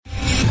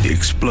The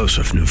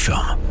explosive new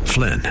film,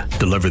 Flynn,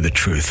 deliver the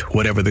truth,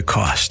 whatever the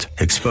cost,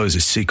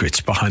 exposes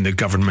secrets behind the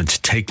government's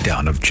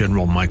takedown of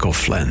General Michael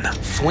Flynn.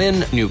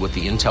 Flynn knew what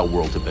the intel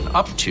world had been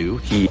up to.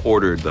 He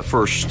ordered the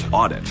first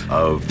audit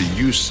of the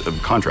use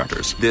of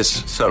contractors.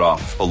 This set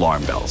off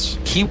alarm bells.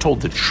 He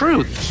told the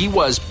truth. He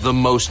was the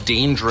most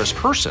dangerous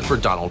person for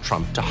Donald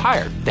Trump to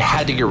hire. They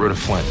had to get rid of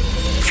Flynn.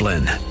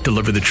 Flynn,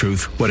 deliver the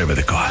truth, whatever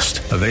the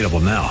cost. Available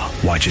now.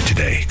 Watch it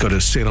today. Go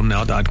to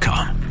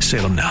salemnow.com.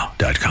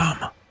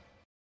 salemnow.com.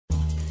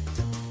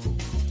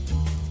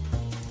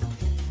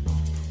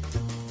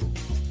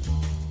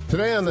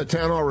 Today on the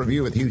Town Hall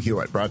Review with Hugh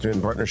Hewitt, brought to you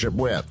in partnership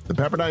with the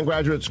Pepperdine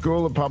Graduate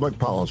School of Public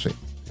Policy.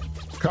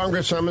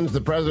 Congress summons the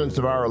presidents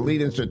of our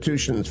elite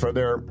institutions for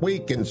their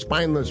weak and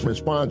spineless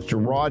response to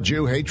raw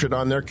Jew hatred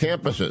on their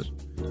campuses,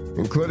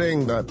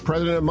 including the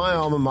president of my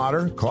alma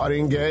mater,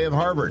 Claudine Gay of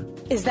Harvard.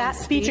 Is that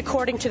speech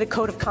according to the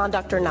code of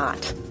conduct or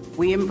not?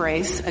 We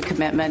embrace a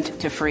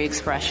commitment to free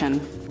expression.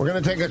 We're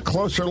going to take a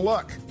closer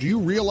look. Do you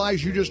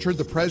realize you just heard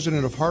the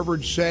president of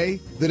Harvard say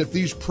that if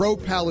these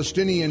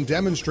pro-Palestinian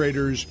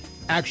demonstrators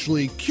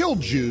actually killed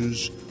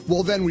Jews,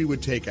 well, then we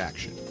would take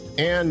action?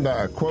 And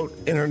the, quote,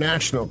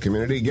 international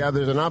community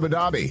gathers in Abu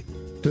Dhabi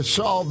to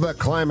solve the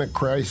climate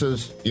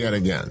crisis yet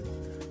again.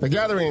 The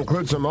gathering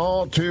includes some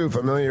all too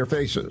familiar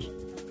faces,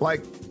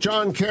 like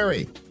John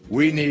Kerry.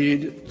 We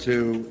need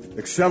to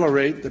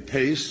accelerate the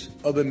pace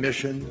of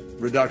emission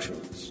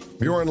reductions.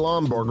 Bjorn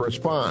Lomborg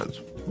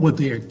responds. What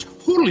they are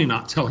totally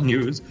not telling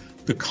you is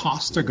the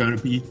costs are going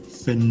to be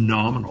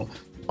phenomenal.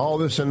 All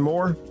this and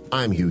more.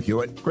 I'm Hugh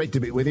Hewitt. Great to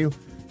be with you.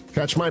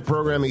 Catch my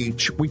program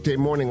each weekday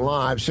morning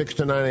live, 6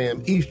 to 9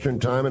 a.m. Eastern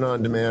Time and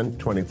on demand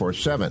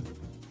 24/7.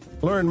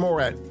 Learn more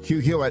at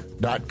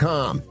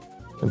hughhewitt.com.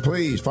 And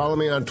please follow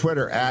me on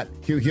Twitter at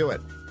Hugh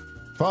Hewitt.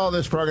 Follow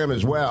this program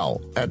as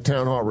well at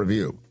Town Hall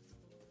Review.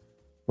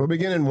 We'll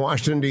begin in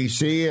Washington,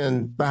 D.C.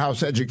 and the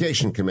House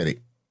Education Committee,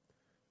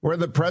 where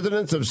the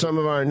presidents of some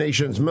of our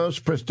nation's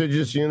most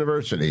prestigious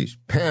universities,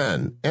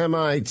 Penn,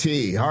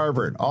 MIT,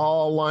 Harvard,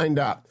 all lined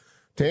up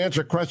to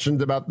answer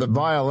questions about the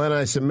vile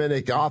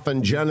anti-Semitic,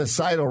 often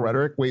genocidal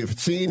rhetoric we've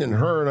seen and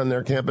heard on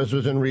their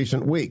campuses in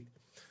recent weeks.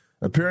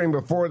 Appearing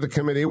before the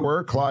committee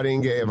were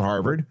Claudine Gay of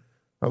Harvard,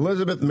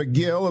 Elizabeth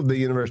McGill of the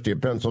University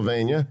of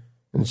Pennsylvania,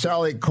 and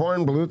Sally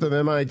Kornbluth of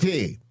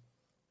MIT.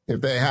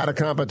 If they had a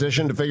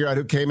competition to figure out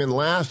who came in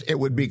last, it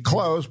would be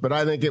close, but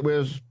I think it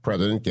was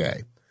President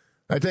Gay.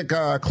 I take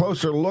a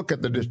closer look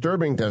at the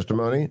disturbing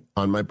testimony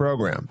on my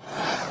program.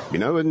 You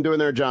know who's doing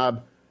their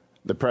job?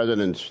 The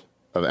presidents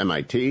of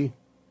MIT,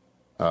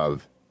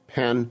 of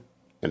Penn,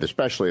 and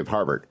especially of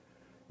Harvard.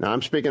 Now,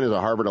 I'm speaking as a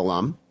Harvard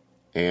alum,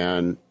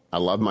 and I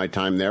love my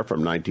time there from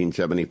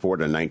 1974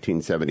 to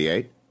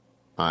 1978.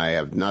 I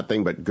have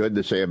nothing but good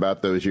to say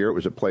about those years. It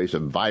was a place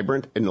of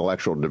vibrant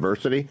intellectual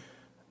diversity.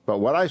 But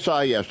what I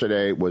saw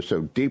yesterday was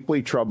so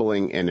deeply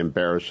troubling and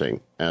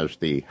embarrassing as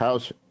the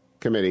House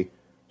committee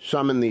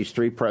summoned these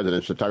three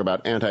presidents to talk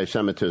about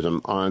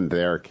anti-Semitism on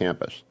their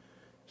campus.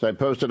 So I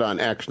posted on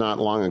X not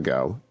long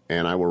ago,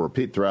 and I will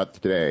repeat throughout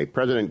today,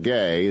 President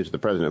Gay is the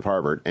president of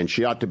Harvard, and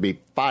she ought to be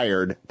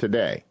fired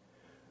today.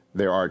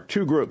 There are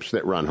two groups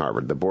that run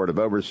Harvard, the Board of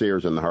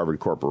Overseers and the Harvard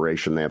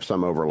Corporation. They have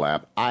some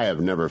overlap. I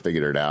have never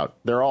figured it out.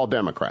 They're all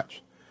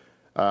Democrats.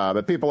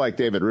 But people like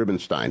David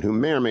Rubenstein, who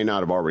may or may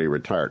not have already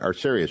retired, are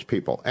serious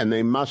people, and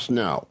they must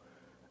know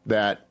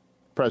that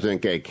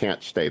President Gay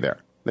can't stay there.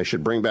 They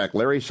should bring back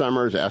Larry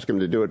Summers, ask him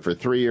to do it for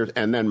 3 years,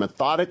 and then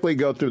methodically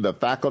go through the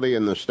faculty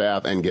and the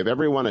staff and give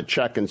everyone a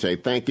check and say,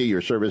 thank you,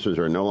 your services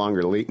are no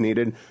longer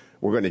needed.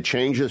 We're going to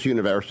change this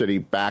university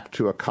back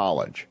to a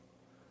college,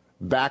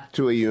 back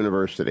to a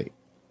university,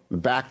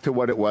 back to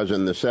what it was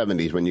in the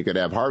 70s when you could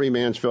have Harvey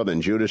Mansfield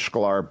and Judah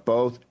Sklar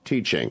both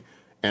teaching,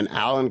 and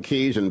Alan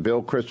Keyes and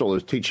Bill Kristol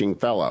as teaching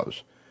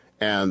fellows.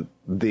 And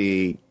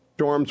the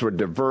dorms were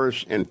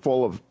diverse and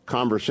full of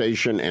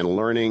conversation and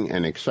learning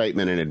and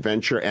excitement and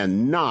adventure,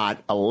 and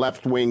not a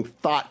left-wing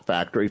thought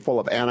factory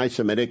full of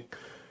anti-Semitic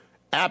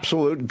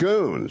absolute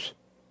goons.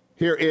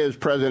 Here is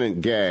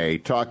President Gay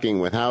talking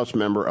with House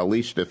member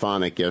Elise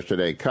Stefanik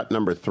yesterday, cut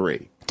number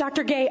 3.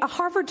 Dr. Gay, a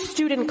Harvard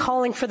student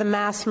calling for the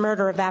mass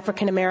murder of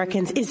African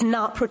Americans is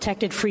not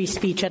protected free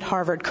speech at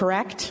Harvard,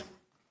 correct?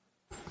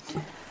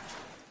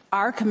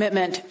 Our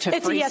commitment to free speech...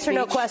 It's a yes or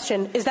no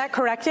question. Is that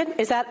corrected?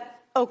 Is that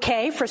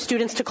okay for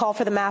students to call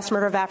for the mass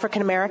murder of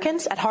African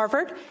Americans at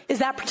Harvard? Is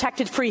that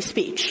protected free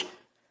speech?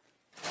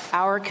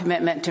 Our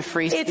commitment to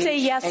free speech... It's a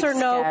yes or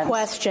no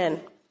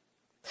question.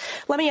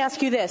 Let me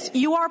ask you this.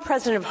 You are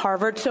president of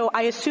Harvard, so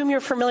I assume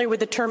you're familiar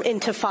with the term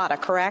intifada,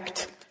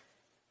 correct?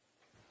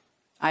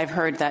 I've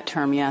heard that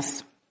term,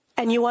 yes.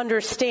 And you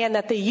understand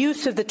that the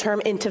use of the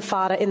term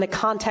intifada in the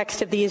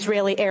context of the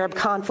Israeli-Arab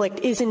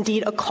conflict is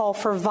indeed a call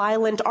for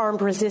violent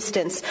armed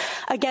resistance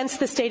against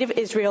the state of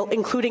Israel,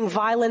 including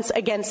violence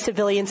against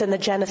civilians and the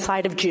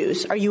genocide of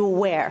Jews. Are you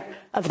aware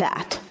of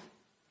that?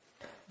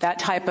 That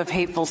type of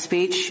hateful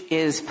speech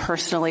is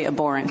personally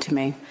abhorrent to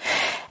me.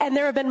 And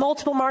there have been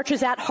multiple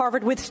marches at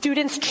Harvard with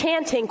students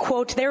chanting,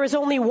 quote, "There is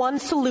only one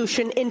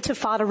solution,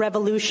 Intifada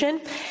revolution,"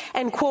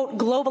 and, quote,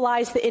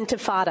 "globalize the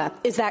Intifada."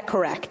 Is that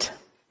correct?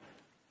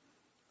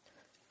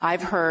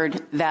 I've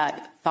heard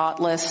that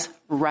thoughtless,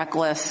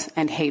 reckless,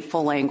 and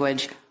hateful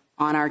language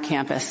on our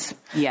campus,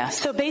 yes.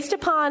 So based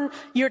upon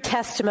your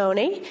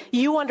testimony,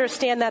 you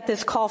understand that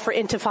this call for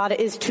Intifada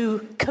is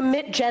to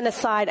commit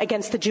genocide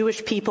against the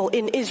Jewish people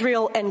in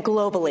Israel and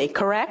globally,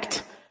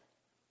 correct?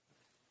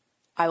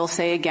 I will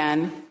say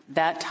again,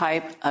 that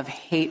type of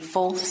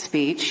hateful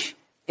speech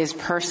is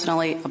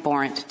personally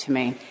abhorrent to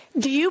me.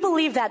 Do you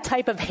believe that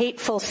type of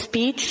hateful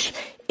speech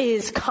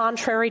is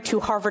contrary to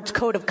Harvard's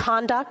code of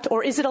conduct,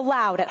 or is it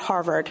allowed at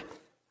Harvard?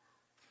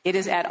 It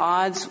is at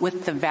odds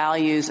with the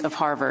values of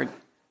Harvard.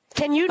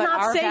 Can you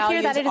not say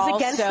here that it is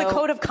against the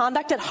code of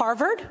conduct at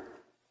Harvard?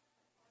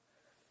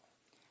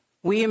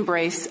 We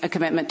embrace a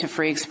commitment to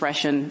free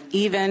expression,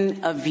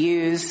 even of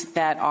views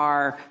that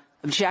are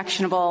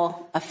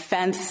objectionable,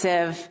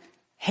 offensive,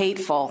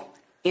 hateful.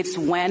 It's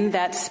when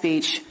that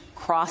speech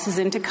crosses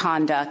into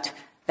conduct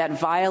that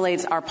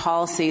violates our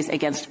policies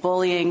against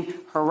bullying,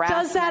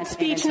 harassment, Does that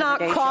speech not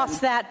cross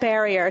that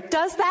barrier?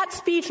 Does that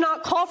speech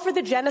not call for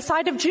the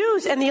genocide of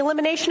Jews and the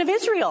elimination of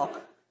Israel?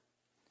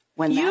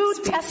 When you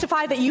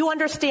testify that you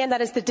understand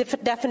that is the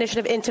definition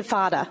of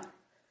Intifada.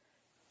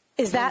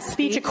 Is that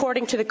speech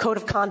according to the code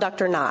of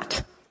conduct or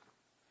not?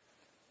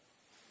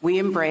 We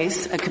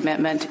embrace a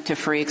commitment to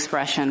free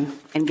expression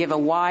and give a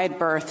wide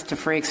berth to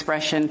free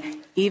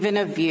expression, even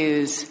of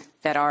views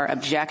that are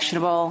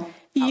objectionable.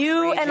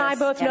 You and I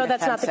both know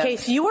that's not the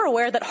case. You are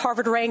aware that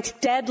Harvard ranked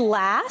dead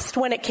last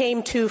when it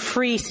came to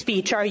free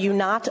speech. Are you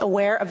not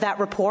aware of that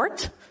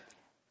report?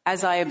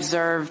 As I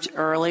observed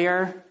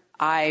earlier,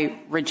 I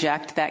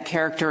reject that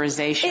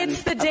characterization.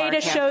 It's the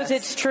data shows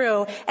it's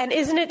true. And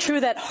isn't it true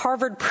that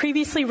Harvard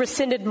previously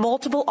rescinded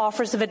multiple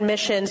offers of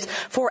admissions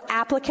for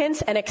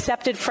applicants and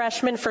accepted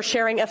freshmen for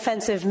sharing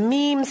offensive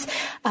memes,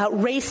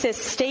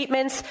 racist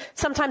statements,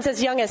 sometimes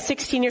as young as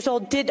 16 years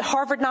old? Did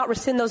Harvard not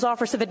rescind those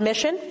offers of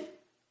admission?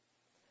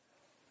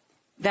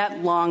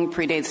 That long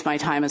predates my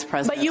time as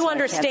president. But you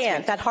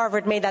understand that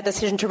Harvard made that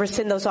decision to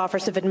rescind those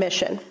offers of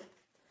admission.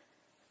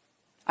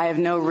 I have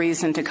no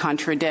reason to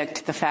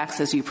contradict the facts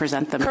as you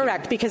present them.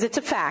 Correct, because it's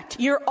a fact.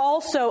 You're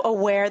also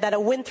aware that a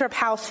Winthrop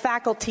House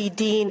faculty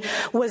dean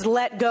was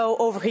let go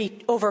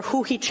over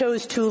who he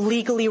chose to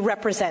legally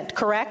represent,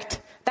 correct?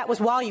 That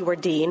was while you were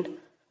dean.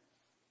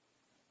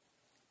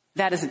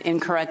 That is an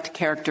incorrect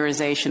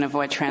characterization of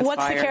what transpired.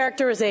 What's the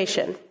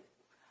characterization?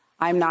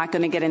 I'm not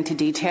going to get into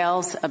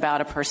details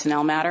about a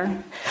personnel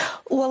matter.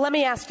 Well, let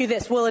me ask you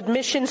this. Will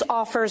admissions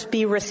offers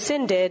be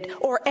rescinded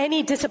or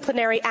any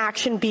disciplinary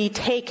action be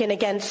taken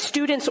against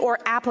students or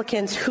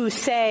applicants who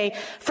say,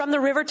 "From the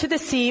river to the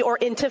sea" or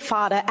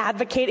Intifada,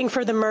 advocating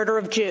for the murder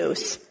of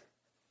Jews?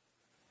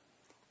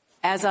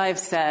 As I've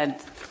said,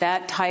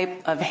 that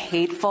type of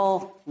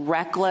hateful,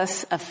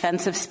 reckless,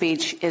 offensive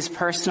speech is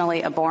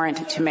personally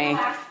abhorrent to me.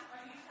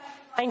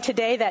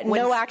 Today that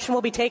no action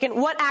will be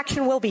taken. What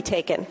action will be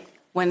taken?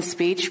 When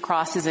speech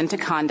crosses into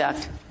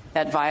conduct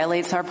that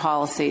violates our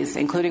policies,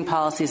 including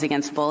policies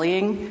against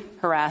bullying,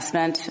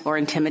 harassment, or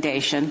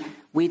intimidation,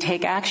 we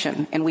take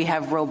action, and we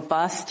have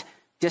robust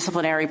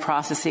disciplinary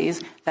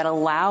processes that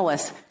allow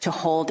us to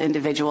hold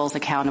individuals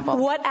accountable.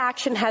 What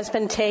action has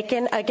been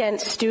taken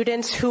against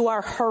students who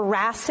are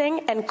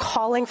harassing and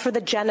calling for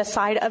the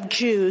genocide of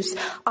Jews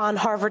on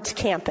Harvard's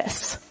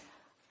campus?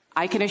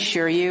 I can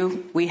assure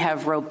you we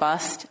have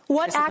robust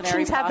What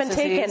actions have been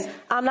taken?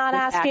 I'm not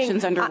asking.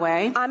 Actions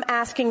underway. I'm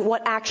asking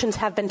what actions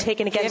have been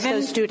taken against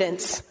those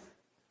students.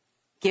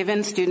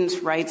 Given students'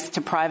 rights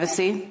to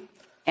privacy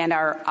and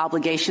our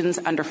obligations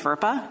under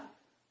FERPA,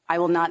 I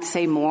will not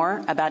say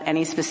more about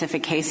any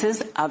specific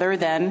cases other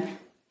than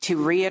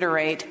to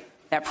reiterate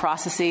that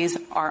processes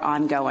are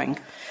ongoing.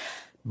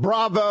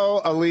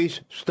 Bravo, Elise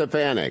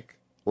Stefanik.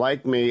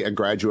 Like me, a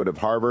graduate of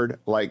Harvard,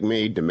 like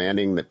me,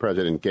 demanding that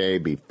President Gay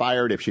be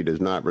fired if she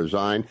does not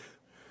resign.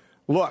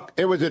 Look,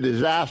 it was a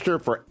disaster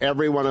for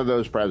every one of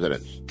those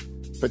presidents.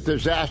 But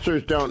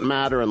disasters don't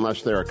matter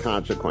unless there are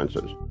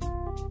consequences.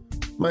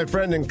 My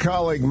friend and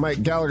colleague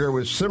Mike Gallagher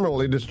was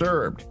similarly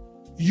disturbed.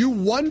 You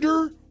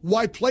wonder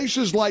why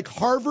places like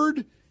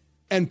Harvard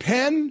and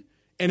Penn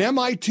and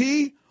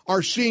MIT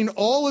are seeing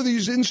all of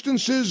these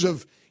instances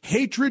of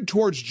hatred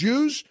towards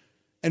Jews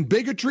and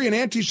bigotry and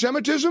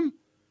anti-Semitism?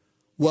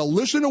 Well,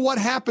 listen to what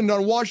happened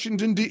in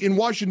Washington,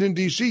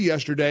 D.C.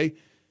 yesterday,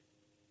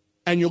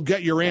 and you'll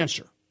get your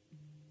answer.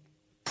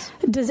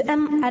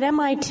 At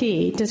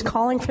MIT, does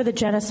calling for the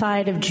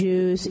genocide of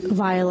Jews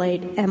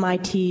violate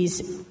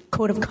MIT's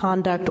code of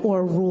conduct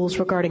or rules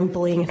regarding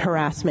bullying and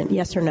harassment?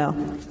 Yes or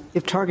no?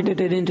 If targeted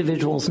at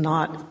individuals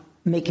not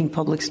making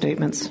public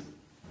statements.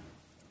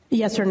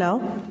 Yes or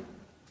no?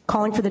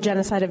 Calling for the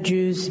genocide of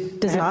Jews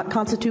does not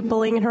constitute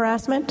bullying and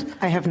harassment?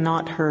 I have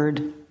not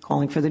heard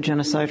calling for the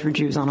genocide for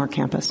Jews on our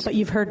campus. But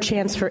you've heard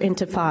chants for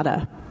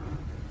Intifada.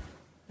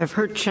 I've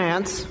heard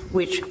chants,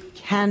 which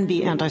can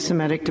be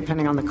anti-Semitic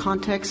depending on the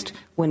context,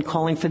 when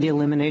calling for the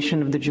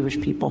elimination of the Jewish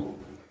people.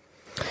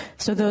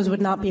 So those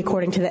would not be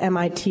according to the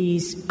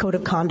MIT's Code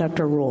of Conduct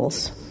or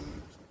rules?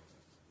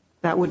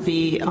 That would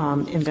be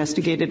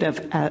investigated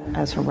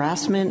as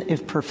harassment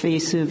if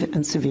pervasive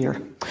and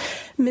severe.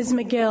 Ms.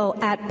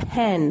 McGill, at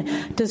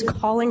Penn, does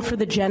calling for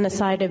the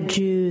genocide of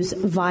Jews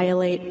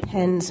violate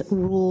Penn's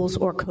rules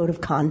or Code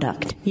of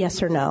Conduct?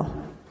 Yes or no?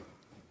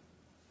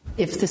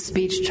 If the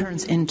speech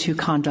turns into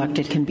conduct,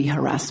 it can be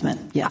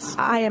harassment, yes.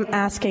 I am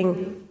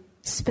asking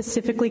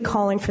specifically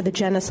calling for the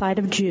genocide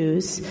of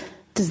Jews.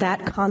 Does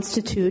that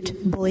constitute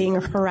bullying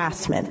or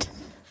harassment?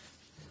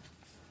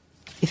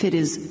 If it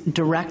is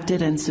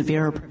directed and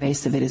severe or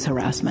pervasive, it is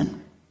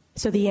harassment.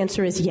 So the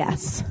answer is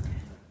yes.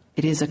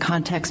 It is a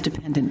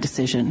context-dependent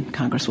decision,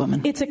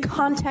 Congresswoman. It's a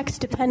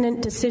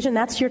context-dependent decision.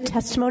 That's your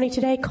testimony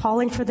today.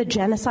 Calling for the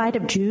genocide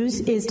of Jews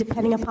is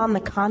depending upon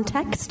the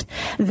context.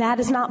 That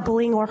is not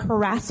bullying or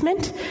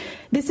harassment.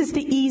 This is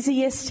the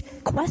easiest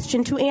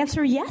question to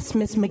answer yes,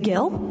 Ms.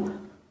 McGill.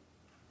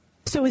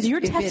 So is your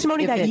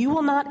testimony that you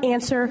will not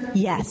answer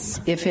yes?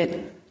 If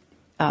it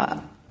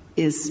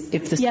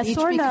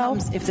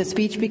if the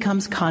speech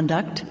becomes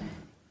conduct,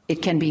 it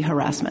can be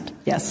harassment.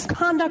 Yes.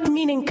 Conduct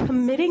meaning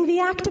committing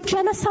the act of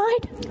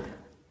genocide?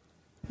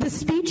 The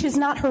speech is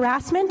not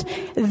harassment?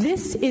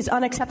 This is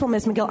unacceptable,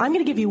 Ms. McGill. I'm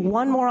going to give you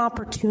one more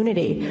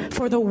opportunity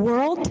for the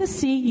world to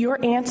see your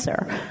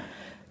answer.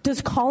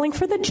 Does calling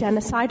for the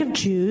genocide of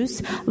Jews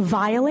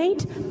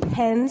violate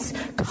Penn's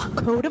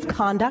Code of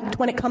Conduct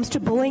when it comes to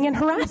bullying and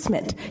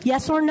harassment?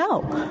 Yes or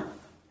no?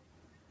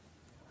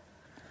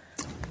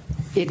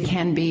 It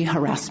can be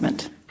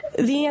harassment.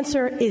 The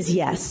answer is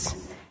yes.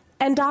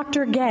 And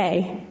Dr.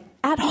 Gay,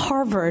 at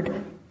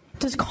Harvard,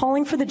 does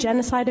calling for the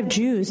genocide of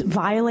Jews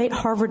violate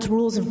Harvard's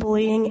rules of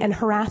bullying and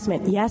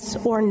harassment? Yes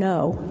or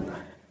no?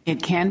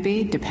 It can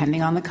be,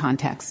 depending on the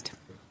context.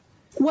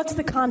 What's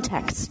the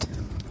context?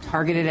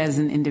 Targeted as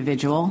an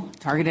individual,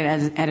 at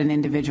an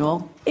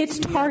individual. It's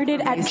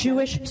targeted at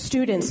Jewish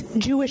students,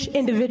 Jewish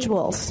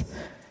individuals.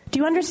 Do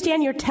you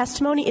understand your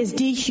testimony is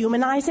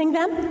dehumanizing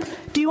them?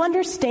 Do you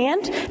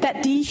understand that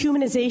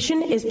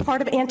dehumanization is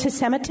part of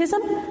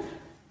anti-Semitism?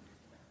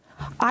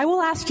 I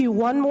will ask you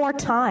one more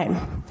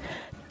time.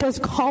 Does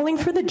calling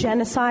for the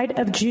genocide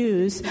of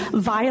Jews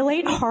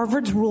violate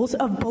Harvard's rules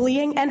of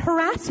bullying and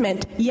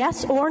harassment?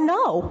 Yes or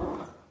no?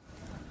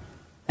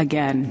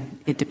 Again,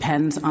 it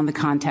depends on the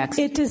context.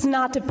 It does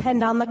not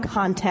depend on the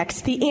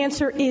context. The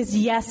answer is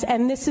yes,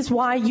 and this is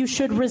why you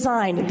should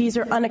resign. These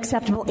are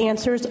unacceptable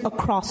answers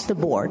across the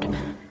board.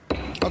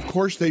 Of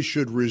course they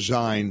should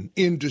resign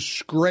in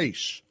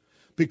disgrace,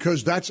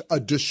 because that's a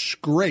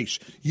disgrace.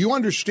 You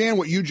understand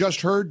what you just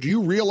heard? Do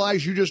you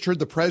realize you just heard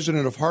the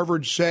president of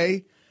Harvard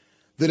say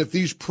that if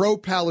these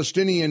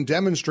pro-Palestinian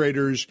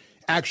demonstrators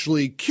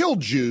actually killed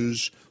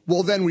Jews,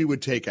 well, then we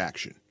would take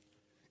action.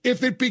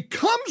 If it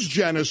becomes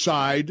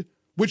genocide,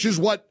 which is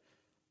what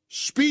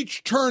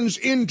speech turns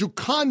into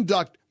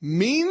conduct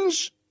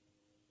means,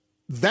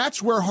 that's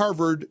where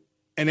Harvard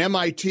and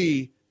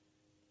MIT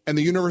and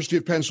the University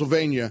of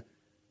Pennsylvania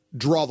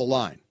draw the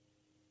line.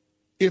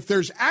 If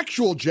there's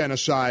actual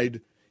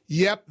genocide,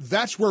 yep,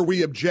 that's where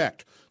we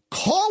object.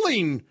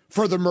 Calling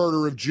for the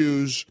murder of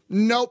Jews,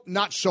 nope,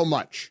 not so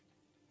much.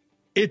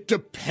 It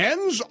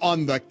depends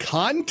on the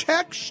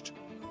context.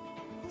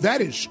 That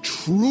is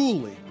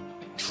truly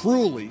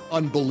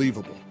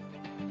unbelievable.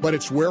 But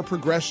it's where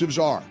progressives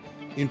are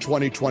in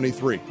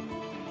 2023.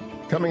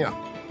 Coming up,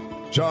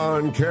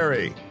 John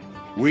Kerry.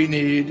 We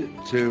need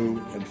to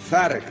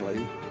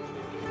emphatically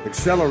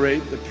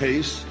accelerate the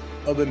pace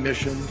of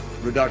emission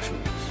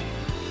reductions.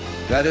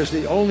 That is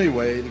the only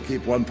way to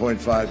keep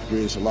 1.5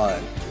 degrees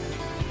alive.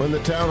 When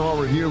the Town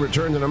Hall Review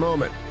returns in a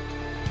moment.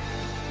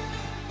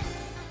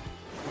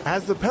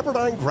 As the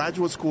Pepperdine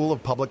Graduate School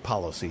of Public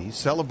Policy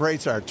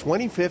celebrates our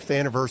 25th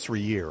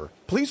anniversary year,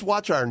 please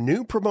watch our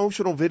new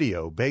promotional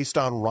video based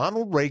on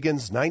Ronald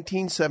Reagan's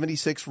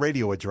 1976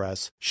 radio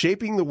address,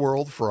 Shaping the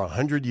World for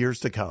 100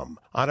 Years to Come,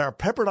 on our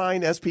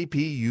Pepperdine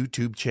SPP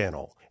YouTube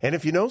channel. And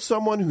if you know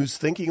someone who's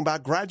thinking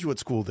about graduate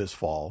school this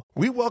fall,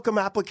 we welcome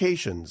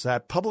applications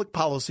at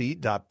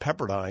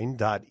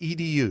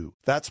publicpolicy.pepperdine.edu.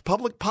 That's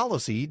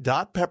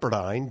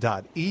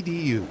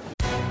publicpolicy.pepperdine.edu.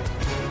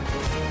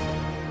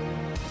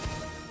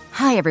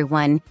 Hi,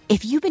 everyone.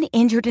 If you've been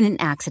injured in an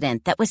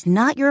accident that was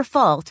not your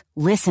fault,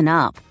 listen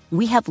up.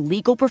 We have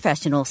legal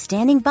professionals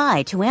standing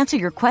by to answer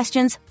your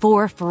questions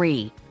for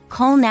free.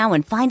 Call now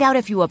and find out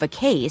if you have a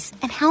case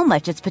and how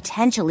much it's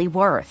potentially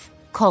worth.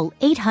 Call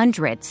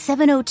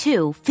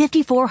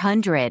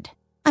 800-702-5400.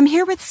 I'm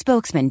here with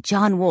spokesman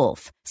John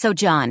Wolf. So,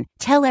 John,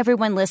 tell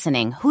everyone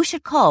listening who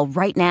should call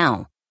right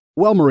now.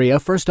 Well,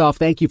 Maria, first off,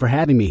 thank you for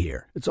having me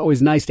here. It's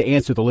always nice to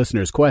answer the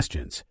listeners'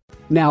 questions.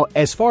 Now,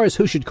 as far as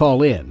who should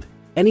call in,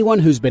 anyone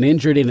who's been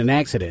injured in an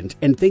accident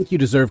and think you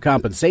deserve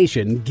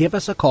compensation, give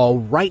us a call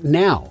right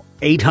now.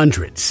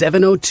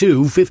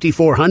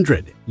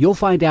 800-702-5400. You'll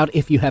find out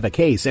if you have a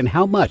case and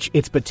how much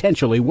it's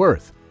potentially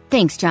worth.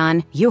 Thanks,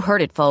 John. You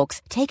heard it,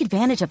 folks. Take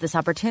advantage of this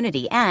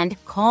opportunity and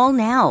call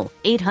now.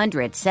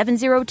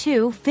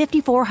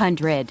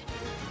 800-702-5400.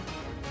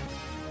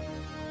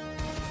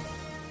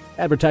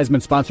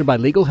 Advertisement sponsored by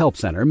Legal Help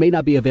Center. May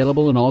not be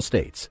available in all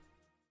states.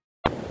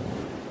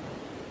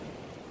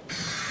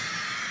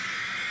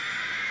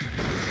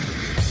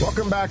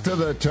 Welcome back to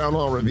the Town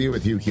Hall Review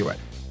with Hugh Hewitt.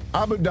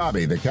 Abu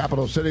Dhabi, the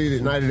capital city of the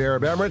United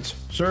Arab Emirates,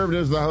 served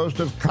as the host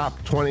of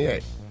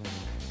COP28.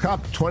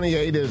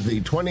 COP28 is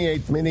the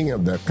 28th meeting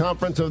of the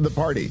Conference of the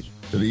Parties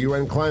to the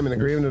UN Climate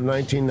Agreement of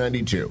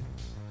 1992.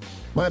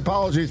 My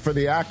apologies for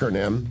the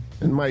acronym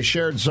and my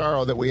shared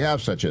sorrow that we have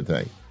such a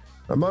thing.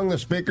 Among the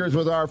speakers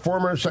was our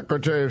former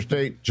Secretary of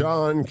State,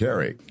 John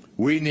Kerry.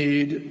 We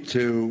need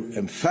to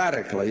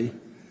emphatically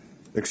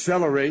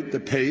accelerate the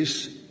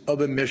pace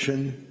of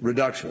emission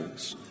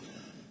reductions.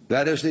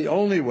 That is the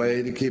only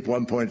way to keep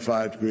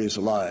 1.5 degrees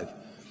alive.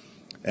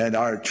 And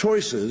our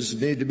choices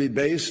need to be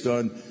based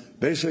on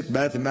basic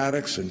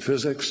mathematics and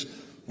physics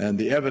and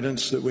the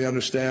evidence that we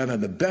understand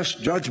and the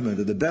best judgment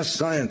of the best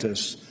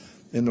scientists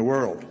in the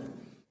world.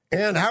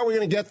 And how are we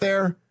going to get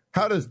there?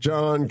 How does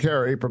John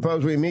Kerry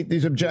propose we meet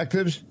these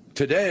objectives?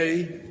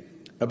 Today,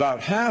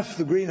 about half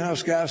the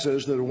greenhouse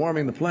gases that are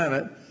warming the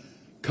planet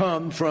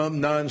come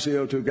from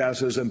non-CO2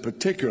 gases, and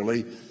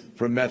particularly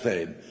from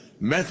methane.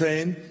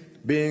 Methane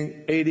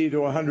being 80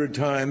 to 100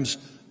 times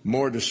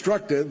more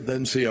destructive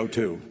than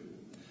CO2.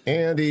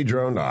 And he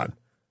droned on.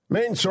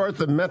 Main source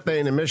of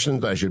methane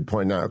emissions, I should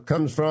point out,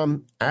 comes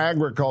from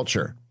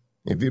agriculture.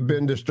 If you've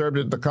been disturbed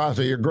at the cost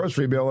of your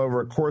grocery bill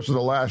over the course of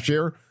the last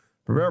year,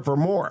 prepare for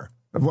more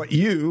of what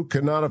you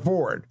cannot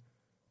afford.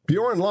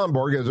 Bjorn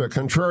Lomborg is a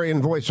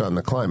contrarian voice on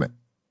the climate.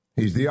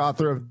 He's the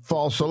author of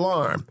False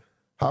Alarm,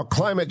 How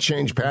Climate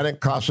Change Panic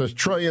Costs Us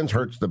Trillions,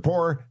 Hurts the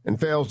Poor, and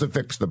Fails to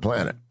Fix the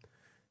Planet.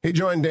 He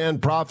joined Dan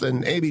Proft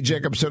and A.B.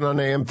 Jacobson on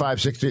AM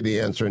 560, The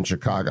Answer in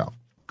Chicago.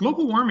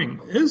 Global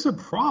warming is a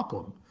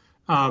problem.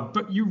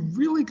 But you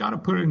really got to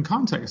put it in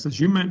context. As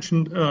you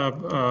mentioned,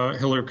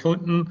 Hillary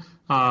Clinton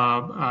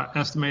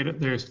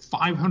estimated there's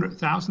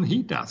 500,000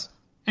 heat deaths.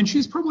 And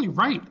she's probably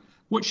right.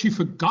 What she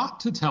forgot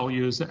to tell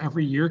you is that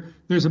every year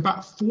there's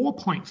about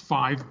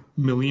 4.5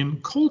 million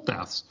cold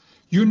deaths.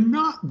 You're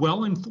not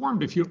well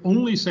informed if you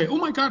only say, oh,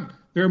 my God,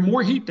 there are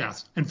more heat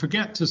deaths, and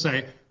forget to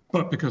say,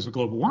 but because of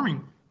global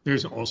warming,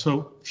 there's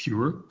also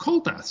fewer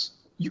cold deaths.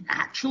 You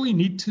actually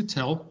need to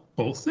tell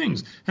both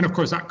things. And, of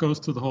course, that goes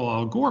to the whole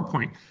Al Gore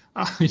point.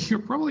 You're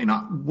probably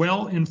not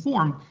well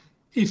informed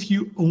if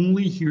you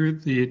only hear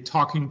the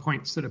talking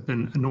points that have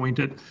been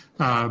anointed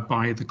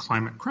by the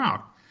climate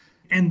crowd.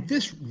 And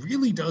this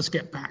really does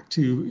get back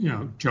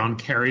to, John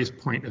Kerry's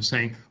point of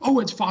saying, oh,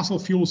 it's fossil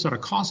fuels that are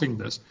causing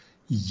this.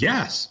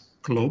 Yes,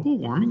 global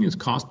warming is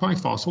caused by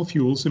fossil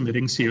fuels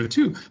emitting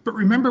CO2. But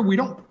remember, we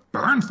don't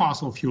burn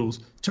fossil fuels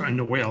to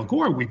annoy Al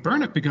Gore. We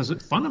burn it because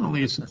it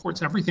fundamentally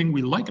supports everything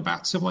we like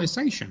about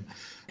civilization.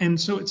 And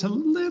so it's a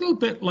little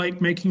bit like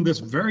making this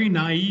very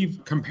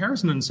naive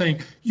comparison and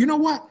saying, you know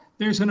what?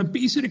 There's an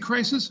obesity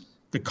crisis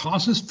that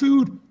causes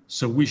food,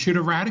 so we should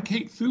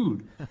eradicate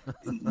food.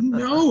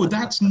 No,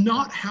 that's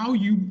not how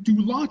you do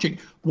logic.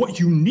 What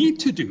you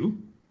need to do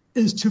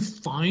is to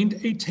find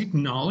a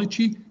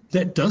technology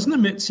that doesn't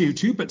emit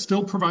CO2 but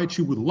still provides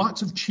you with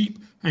lots of cheap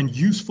and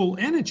useful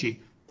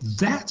energy.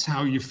 That's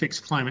how you fix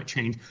climate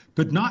change,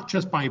 but not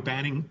just by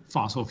banning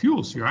fossil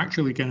fuels. You're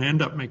actually going to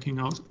end up making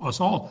us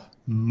all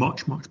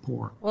much, much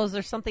poorer. Well, is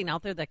there something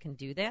out there that can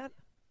do that?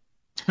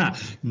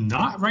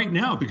 Not right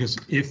now, because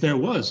if there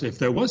was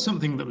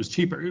something that was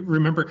cheaper,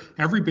 remember,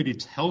 everybody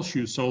tells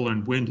you solar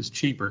and wind is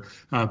cheaper,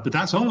 but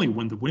that's only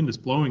when the wind is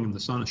blowing and the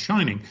sun is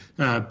shining.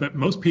 But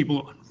most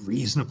people,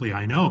 unreasonably,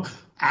 I know,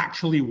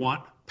 actually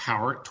want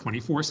power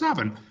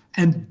 24/7.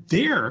 And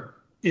there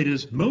it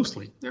is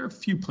mostly, there are a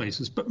few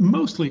places, but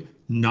mostly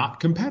not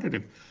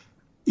competitive.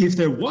 If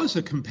there was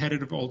a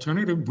competitive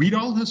alternative, we'd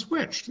all have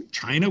switched.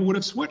 China would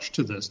have switched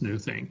to this new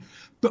thing.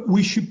 But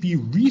we should be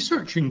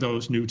researching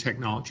those new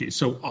technologies.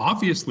 So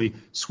obviously,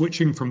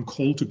 switching from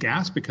coal to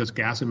gas, because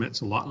gas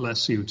emits a lot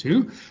less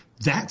CO2,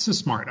 that's a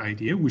smart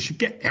idea. We should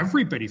get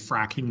everybody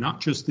fracking,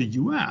 not just the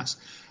U.S.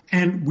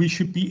 And we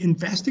should be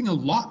investing a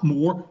lot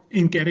more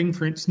in getting,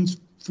 for instance,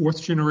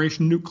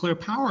 fourth-generation nuclear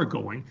power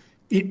going.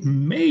 It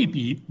may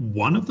be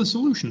one of the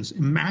solutions.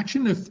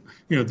 Imagine if,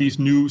 these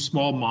new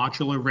small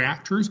modular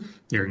reactors,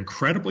 they're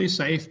incredibly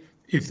safe.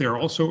 If they're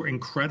also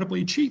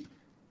incredibly cheap,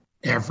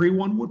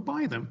 everyone would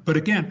buy them. But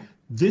again,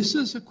 this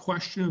is a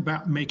question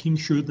about making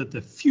sure that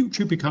the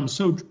future becomes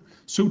so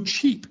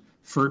cheap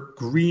for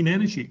green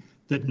energy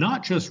that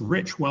not just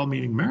rich,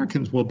 well-meaning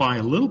Americans will buy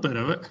a little bit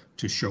of it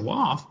to show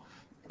off,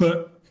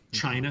 but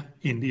China,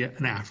 India,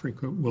 and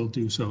Africa will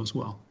do so as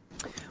well.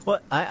 Well,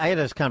 I had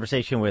this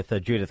conversation with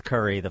Judith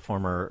Curry, the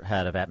former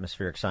head of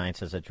atmospheric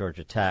sciences at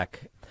Georgia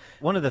Tech.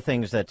 One of the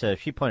things that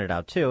she pointed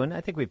out, too, and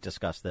I think we've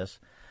discussed this,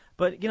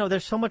 But,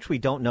 there's so much we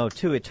don't know,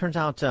 too. It turns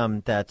out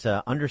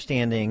that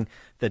understanding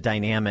the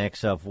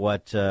dynamics of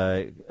what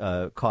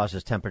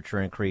causes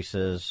temperature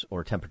increases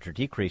or temperature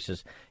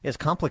decreases is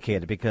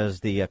complicated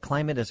because the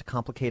climate is a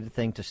complicated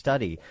thing to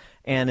study.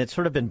 And it's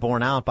sort of been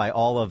borne out by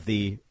all of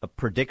the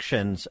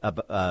predictions of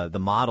the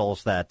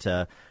models that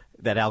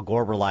Al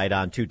Gore relied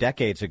on 3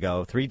 decades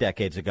ago,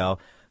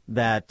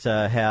 that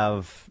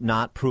have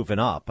not proven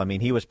up. I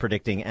mean, he was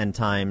predicting end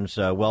times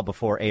well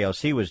before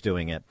AOC was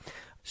doing it.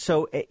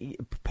 So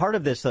part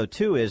of this, though,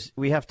 too, is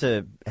we have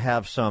to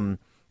have some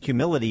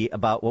humility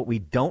about what we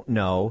don't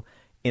know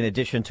in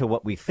addition to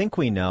what we think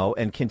we know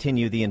and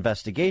continue the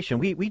investigation.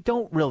 We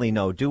don't really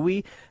know, do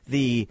we,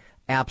 the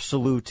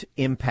absolute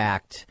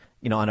impact,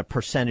 on a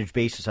percentage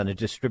basis, on a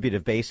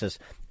distributive basis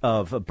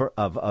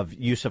of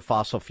use of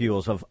fossil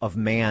fuels, of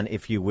man,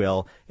 if you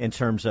will, in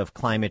terms of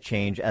climate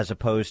change, as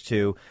opposed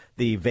to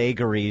the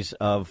vagaries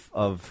of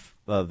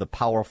the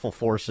powerful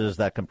forces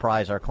that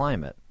comprise our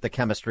climate, the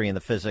chemistry and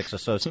the physics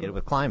associated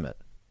with climate.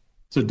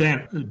 So,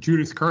 Dan,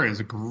 Judith Curry is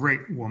a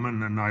great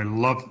woman, and I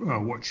love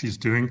what she's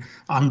doing.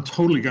 I'm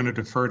totally going to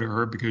defer to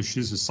her because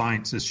she's a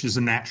scientist. She's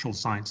a natural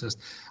scientist.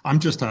 I'm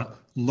just a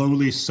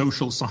lowly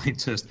social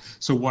scientist.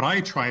 So what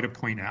I try to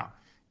point out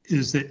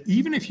is that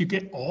even if you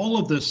get all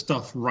of this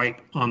stuff right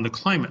on the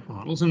climate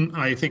models, and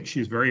I think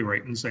she's very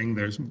right in saying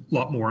there's a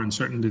lot more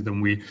uncertainty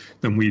than we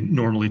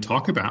normally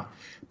talk about,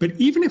 but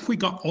even if we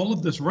got all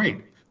of this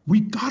right, we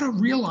got to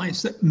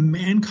realize that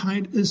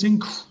mankind is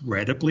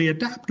incredibly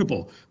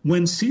adaptable.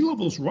 When sea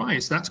levels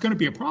rise, that's going to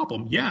be a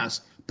problem,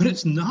 yes, but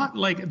it's not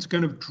like it's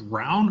going to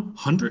drown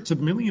hundreds of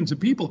millions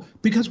of people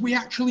because we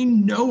actually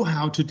know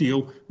how to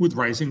deal with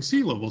rising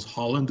sea levels.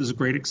 Holland is a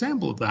great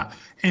example of that.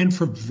 And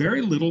for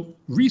very little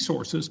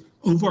resources,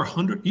 over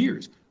 100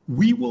 years,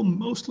 we will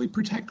mostly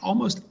protect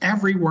almost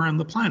everywhere on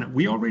the planet.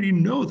 We already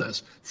know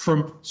this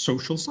from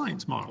social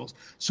science models.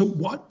 So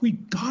what we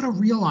got to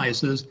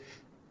realize is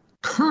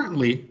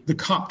currently, the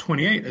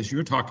COP28, as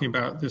you're talking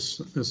about, this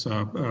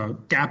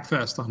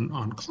gabfest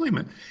on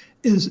climate,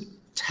 is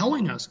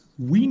telling us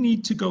we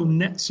need to go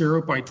net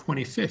zero by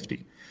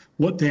 2050.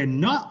 What they're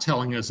not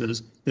telling us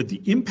is that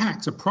the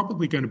impacts are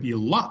probably going to be a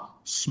lot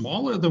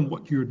smaller than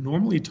what you're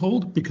normally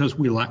told because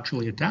we'll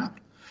actually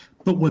adapt.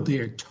 But what they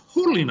are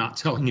totally not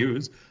telling you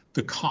is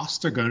the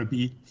costs are going to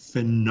be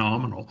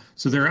phenomenal.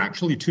 So there are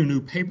actually 2 new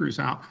papers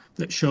out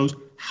that shows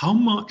how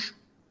much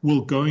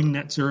will going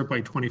net zero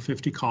by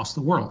 2050 cost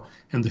the world?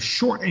 And the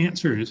short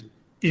answer is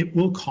it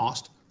will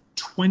cost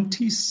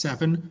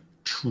 $27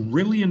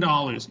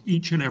 trillion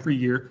each and every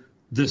year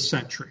this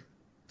century.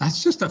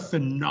 That's just a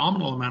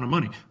phenomenal amount of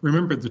money.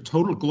 Remember, the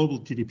total global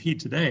GDP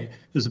today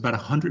is about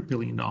 $100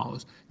 billion.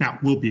 Now,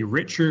 we'll be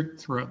richer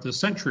throughout the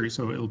century,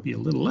 so it'll be a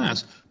little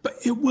less, but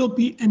it will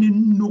be an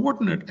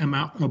inordinate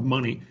amount of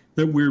money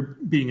that we're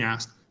being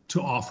asked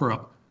to offer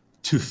up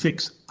to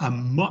fix a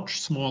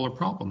much smaller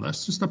problem.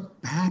 That's just a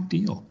bad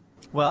deal.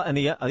 Well, and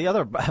the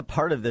other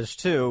part of this,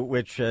 too,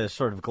 which is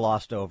sort of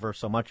glossed over,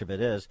 so much of it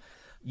is,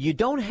 you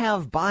don't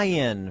have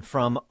buy-in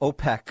from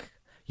OPEC.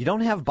 You don't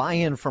have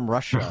buy-in from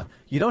Russia.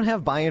 You don't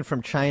have buy-in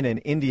from China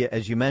and India,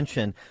 as you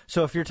mentioned.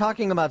 So if you're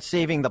talking about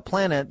saving the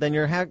planet, then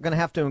you're going to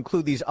have to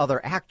include these other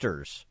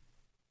actors.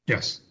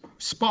 Yes,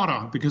 spot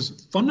on,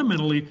 because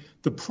fundamentally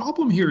the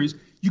problem here is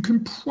you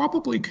can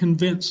probably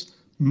convince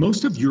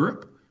most of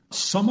Europe,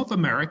 some of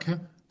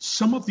America,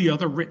 some of the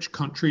other rich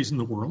countries in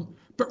the world.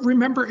 But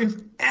remember, if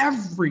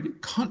every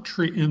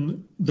country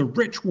in the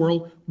rich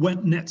world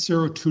went net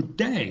zero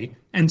today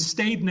and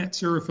stayed net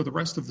zero for the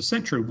rest of the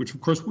century, which of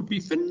course would be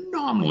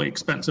phenomenally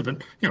expensive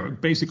and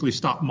basically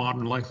stop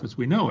modern life as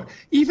we know it,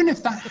 even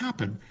if that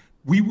happened,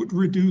 we would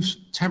reduce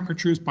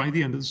temperatures by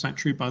the end of the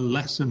century by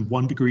less than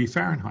 1 degree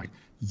Fahrenheit.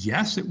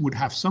 Yes, it would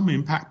have some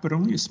impact, but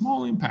only a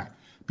small impact,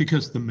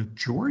 because the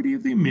majority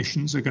of the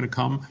emissions are going to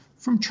come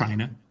from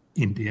China,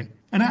 India,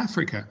 and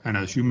Africa. And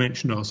as you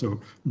mentioned, also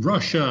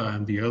Russia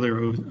and the other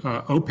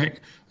OPEC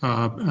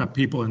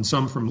people and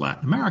some from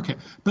Latin America.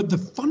 But the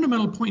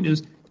fundamental point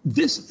is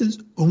this is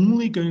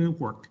only going to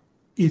work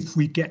if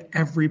we get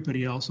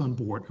everybody else on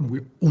board. And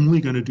we're only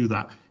going to do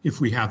that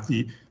if we have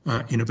the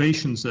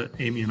innovations that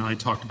Amy and I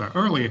talked about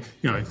earlier.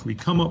 If we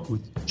come up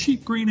with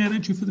cheap green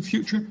energy for the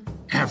future,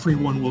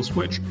 everyone will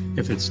switch.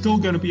 If it's still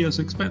going to be as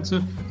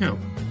expensive,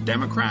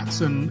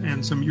 Democrats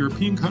and some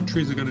European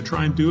countries are going to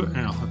try and do it, and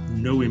it'll have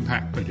no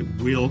impact, but it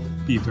will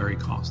be very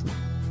costly.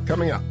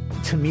 Coming up.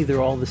 To me,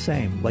 they're all the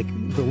same. Like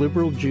the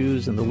liberal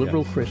Jews and the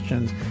liberal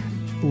Christians,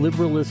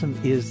 liberalism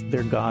is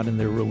their God and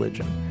their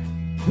religion.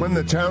 When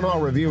the Town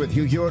Hall Review with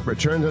Hugh Hewitt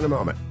returns in a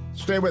moment.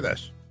 Stay with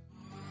us.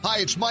 Hi,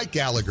 it's Mike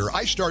Gallagher.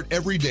 I start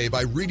every day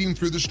by reading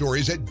through the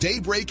stories at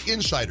Daybreak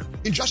Insider.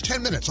 In just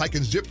 10 minutes, I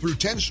can zip through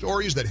 10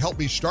 stories that help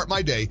me start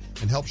my day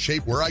and help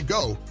shape where I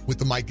go with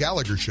The Mike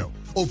Gallagher Show.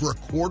 Over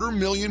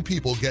 250,000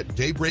 people get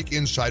Daybreak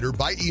Insider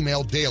by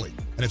email daily,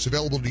 and it's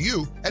available to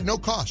you at no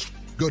cost.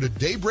 Go to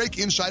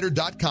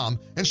daybreakinsider.com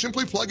and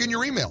simply plug in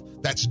your email.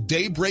 That's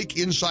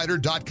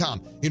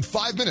daybreakinsider.com. In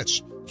 5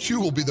 minutes, you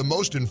will be the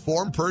most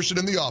informed person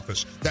in the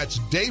office. That's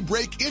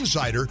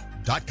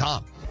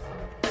daybreakinsider.com.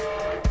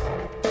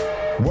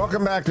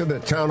 Welcome back to the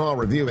Town Hall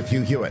Review with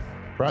Hugh Hewitt,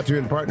 brought to you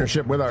in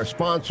partnership with our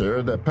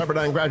sponsor, the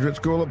Pepperdine Graduate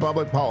School of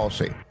Public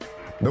Policy.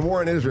 The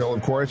war in Israel,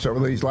 of course,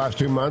 over these last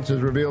 2 months has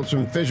revealed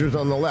some fissures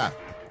on the left,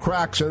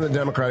 cracks in the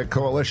Democratic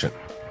coalition.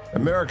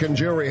 American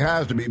Jewry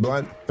has, to be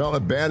blunt, felt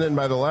abandoned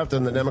by the left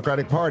and the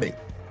Democratic Party.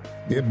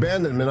 The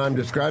abandonment I'm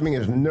describing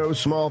is no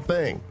small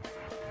thing.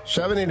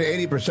 70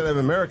 to 80% of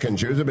American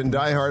Jews have been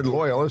diehard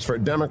loyalists for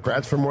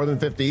Democrats for more than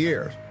 50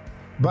 years.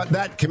 But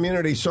that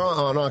community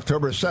saw on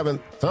October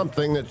 7th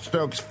something that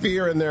stokes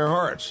fear in their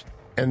hearts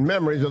and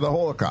memories of the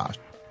Holocaust.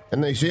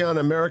 And they see on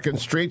American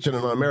streets and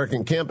on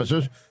American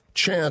campuses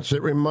chants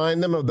that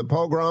remind them of the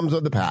pogroms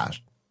of the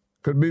past.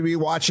 Could we be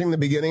watching the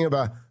beginning of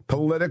a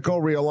political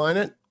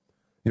realignment?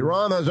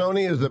 Yoram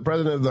Hazony is the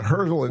president of the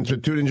Herzl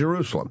Institute in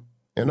Jerusalem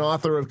and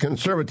author of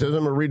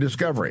Conservatism, a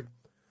Rediscovery.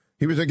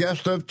 He was a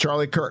guest of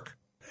Charlie Kirk.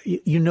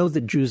 You know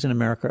that Jews in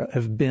America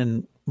have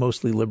been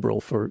mostly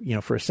liberal for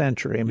a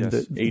century. I mean,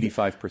 yes,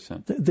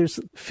 85%. There's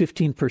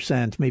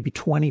 15%, maybe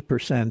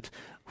 20%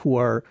 who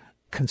are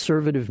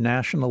conservative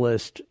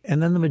nationalist,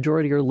 and then the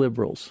majority are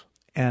liberals.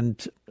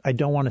 And I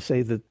don't want to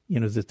say that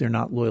that they're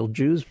not loyal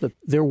Jews, but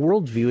their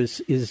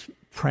worldview is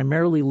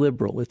primarily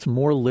liberal. It's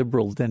more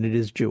liberal than it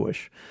is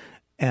Jewish.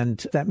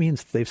 And that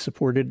means they've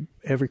supported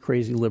every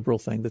crazy liberal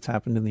thing that's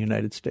happened in the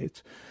United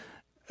States.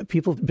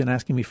 People have been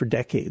asking me for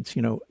decades,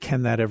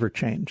 can that ever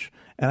change?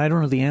 And I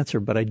don't know the answer,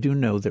 but I do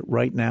know that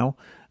right now,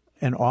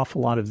 an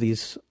awful lot of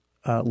these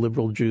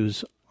liberal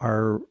Jews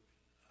are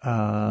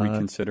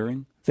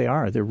reconsidering. They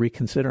are. They're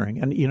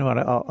reconsidering. And you know what?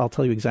 I'll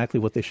tell you exactly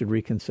what they should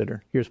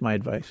reconsider. Here's my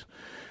advice.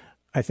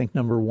 I think,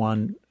 number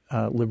one,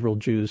 liberal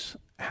Jews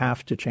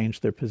have to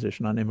change their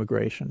position on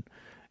immigration.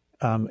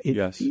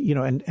 Yes.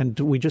 And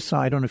we just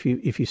saw, I don't know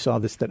if you saw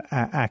this, that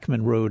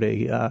Ackman wrote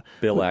a...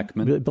 Bill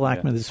Ackman. Bill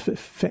Ackman, this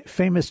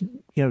famous,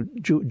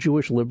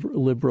 Jewish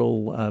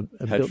liberal...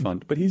 hedge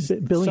fund. But he's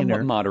billionaire.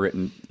 Somewhat moderate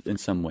in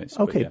some ways.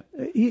 Okay.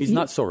 Yeah. He's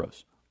not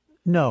Soros.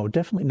 No,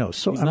 definitely no.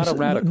 He's not a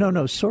radical.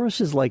 No.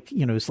 Soros is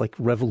like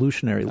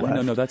revolutionary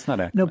left. No, that's not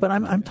Ackman. No, but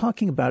I'm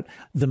talking about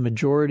the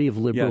majority of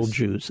liberal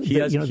Jews. He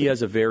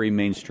has a very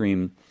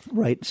mainstream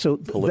right. So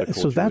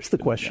that's the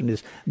question: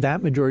 is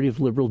that majority of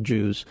liberal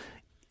Jews?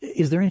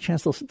 Is there any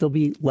chance they'll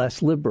be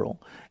less liberal?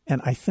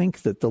 And I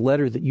think that the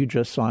letter that you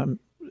just saw him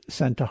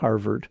send to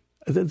Harvard,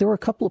 there were a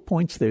couple of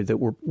points there that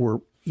were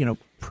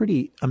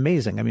pretty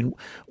amazing. I mean,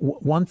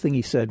 one thing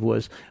he said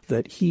was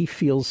that he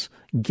feels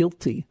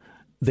guilty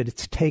that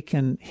it's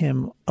taken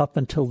him up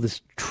until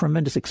this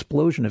tremendous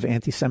explosion of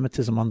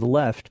anti-Semitism on the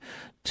left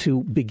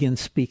to begin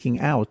speaking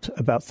out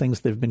about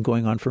things that have been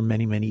going on for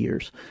many, many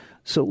years.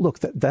 So look,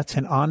 that's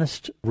an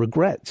honest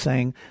regret,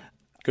 saying,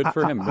 good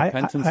for him.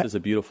 Repentance is a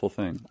beautiful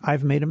thing.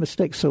 I've made a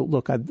mistake. So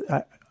look,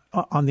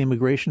 on the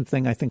immigration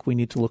thing, I think we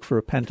need to look for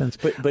repentance.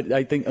 But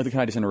I think, can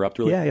I just interrupt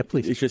really? Yeah,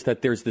 please. It's just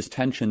that there's this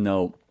tension,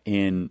 though,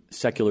 in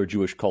secular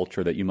Jewish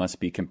culture that you must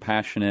be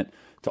compassionate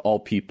to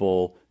all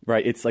people,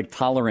 right? It's like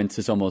tolerance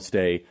is almost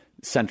a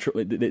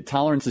central...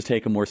 Tolerance is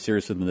taken more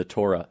seriously than the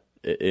Torah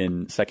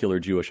in secular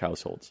Jewish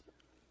households.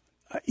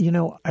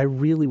 I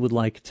really would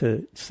like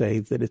to say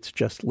that it's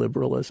just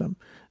liberalism.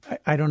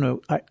 I don't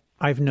know.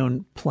 I've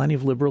known plenty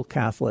of liberal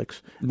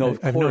Catholics. No,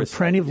 I've known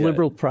plenty of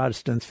liberal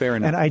Protestants. Fair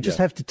enough. And I just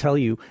have to tell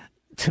you,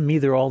 to me,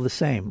 they're all the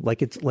same.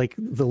 Like it's like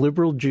the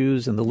liberal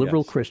Jews and the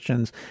liberal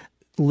Christians.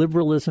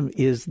 Liberalism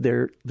is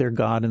their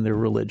God and their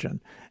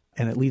religion,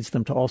 and it leads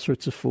them to all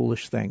sorts of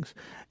foolish things.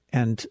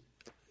 And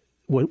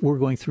what we're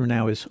going through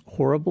now is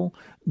horrible,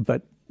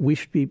 but we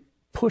should be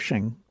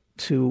pushing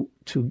to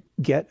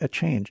get a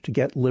change, to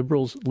get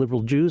liberal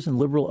Jews and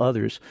liberal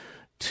others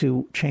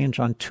to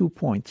change on 2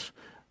 points.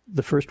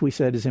 The first we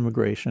said is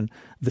immigration.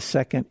 The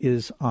second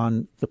is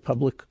on the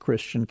public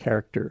Christian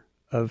character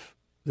of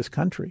this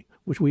country,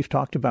 which we've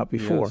talked about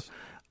before. Yes.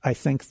 I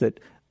think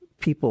that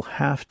people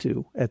have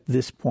to, at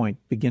this point,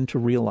 begin to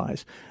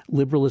realize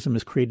liberalism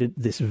has created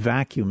this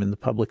vacuum in the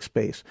public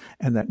space,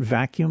 and that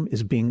vacuum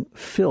is being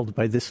filled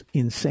by this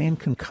insane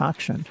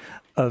concoction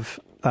of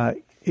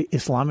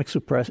Islamic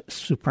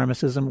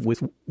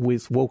supremacism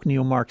with woke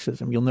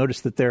neo-Marxism. You'll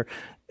notice that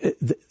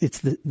it's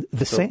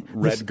the same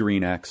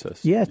red-green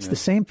axis. Yeah, it's the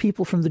same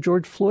people from the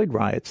George Floyd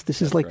riots.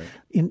 This is like right.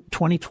 In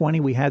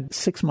 2020 we had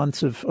 6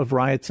 months of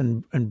riots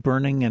and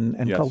burning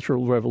and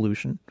cultural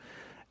revolution,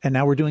 and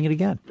now we're doing it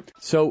again.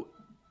 So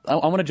I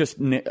want to just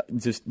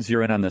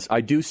zero in on this.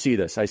 I do see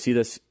this. I see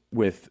this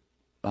with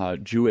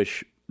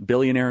Jewish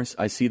billionaires.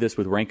 I see this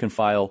with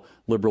rank-and-file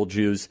liberal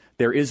Jews.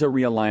 There is a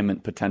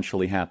realignment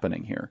potentially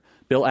happening here.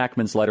 Bill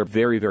Ackman's letter,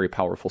 very, very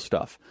powerful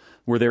stuff,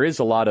 where there is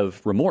a lot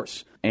of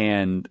remorse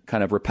and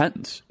kind of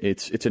repentance.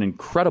 It's an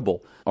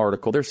incredible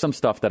article. There's some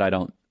stuff that I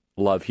don't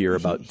love here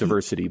about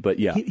diversity, but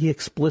yeah. He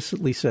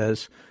explicitly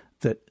says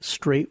that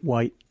straight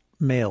white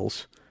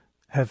males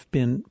have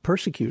been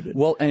persecuted.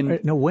 Well,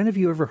 and now, when have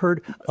you ever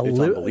heard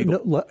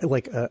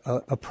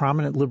a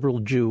prominent liberal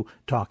Jew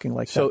talking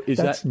like that?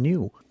 That's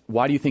new.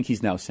 Why do you think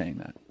he's now saying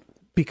that?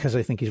 Because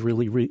I think he's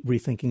really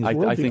rethinking his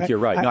worldview. I think you're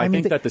right. No, I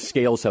think that the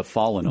scales have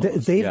fallen.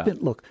 They've been.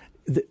 Look,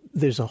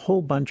 there's a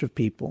whole bunch of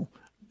people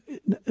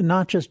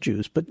not just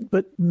Jews, but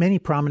many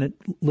prominent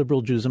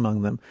liberal Jews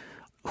among them,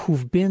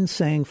 who've been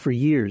saying for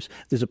years,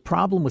 there's a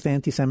problem with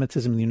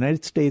anti-Semitism in the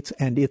United States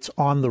and it's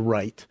on the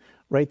right.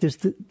 Right,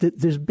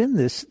 there's been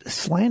this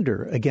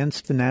slander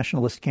against the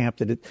nationalist camp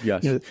that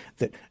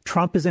that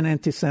Trump is an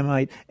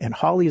anti-Semite and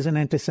Hawley is an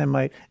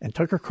anti-Semite and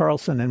Tucker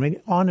Carlson and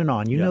on and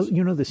on. You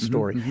know this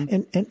story,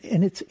 and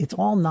it's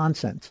all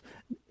nonsense.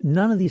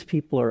 None of these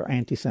people are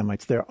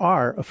anti-Semites. There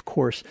are, of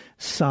course,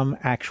 some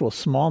actual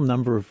small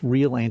number of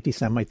real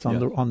anti-Semites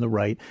on the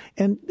right,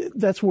 and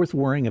that's worth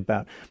worrying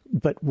about.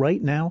 But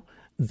right now,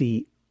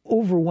 the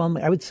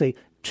overwhelming, I would say,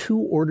 2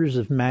 orders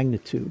of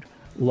magnitude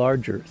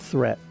larger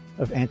threat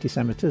of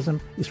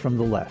anti-Semitism is from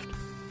the left.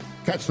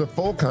 Catch the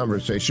full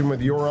conversation with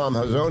Yoram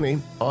Hazony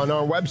on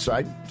our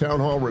website,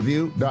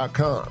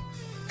 townhallreview.com.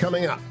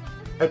 Coming up.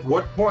 At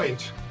what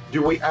point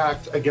do we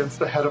act against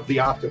the head of the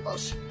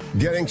octopus?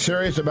 Getting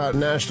serious about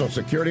national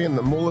security and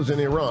the mullahs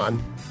in Iran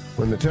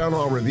when the Town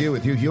Hall Review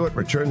with Hugh Hewitt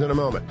returns in a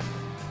moment.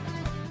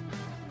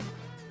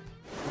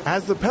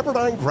 As the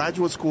Pepperdine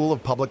Graduate School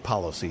of Public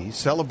Policy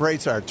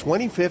celebrates our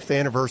 25th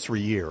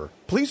anniversary year,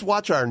 please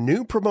watch our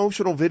new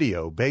promotional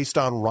video based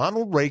on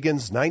Ronald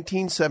Reagan's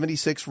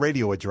 1976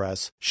 radio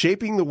address,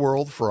 Shaping the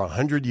World for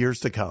 100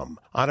 Years to Come,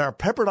 on our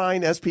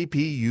Pepperdine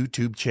SPP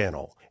YouTube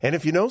channel. And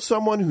if you know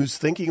someone who's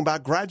thinking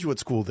about graduate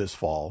school this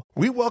fall,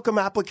 we welcome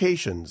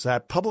applications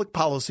at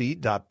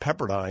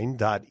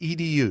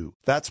publicpolicy.pepperdine.edu.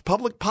 That's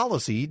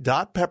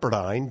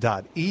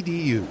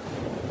publicpolicy.pepperdine.edu.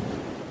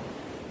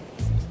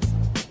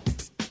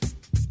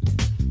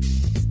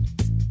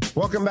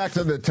 Welcome back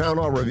to the Town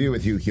Hall Review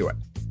with Hugh Hewitt.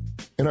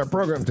 In our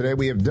program today,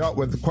 we have dealt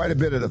with quite a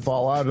bit of the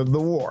fallout of the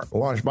war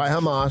launched by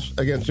Hamas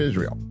against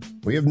Israel.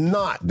 We have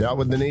not dealt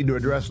with the need to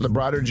address the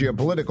broader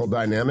geopolitical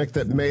dynamic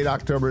that made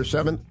October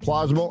 7th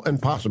plausible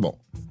and possible.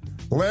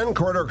 Len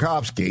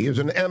Khodorkovsky is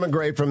an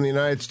emigre from the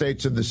United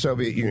States of the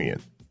Soviet Union,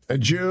 a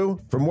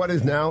Jew from what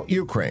is now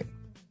Ukraine.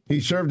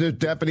 He served as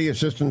Deputy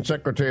Assistant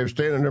Secretary of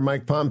State under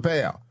Mike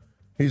Pompeo.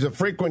 He's a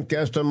frequent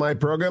guest on my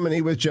program, and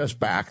he was just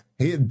back.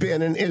 He had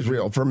been in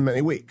Israel for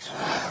many weeks.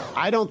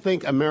 I don't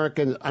think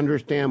Americans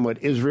understand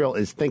what Israel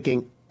is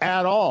thinking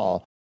at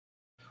all.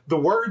 The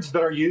words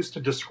that are used to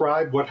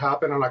describe what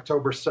happened on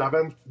October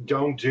 7th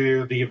don't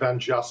do the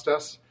event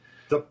justice.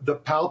 The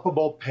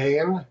palpable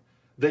pain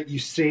that you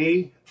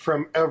see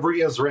from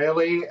every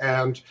Israeli,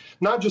 and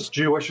not just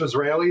Jewish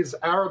Israelis,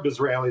 Arab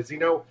Israelis. You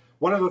know,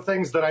 one of the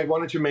things that I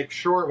wanted to make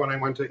sure when I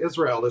went to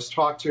Israel is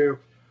talk to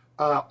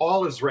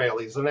all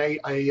Israelis. And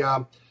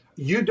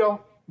you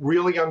don't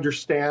really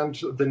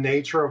understand the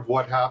nature of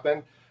what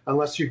happened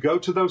unless you go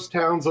to those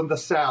towns in the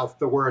south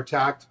that were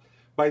attacked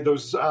by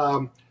those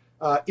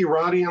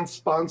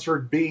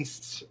Iranian-sponsored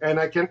beasts. And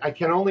I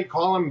can only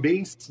call them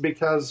beasts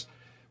because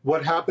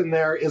what happened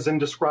there is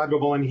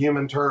indescribable in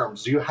human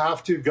terms. You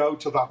have to go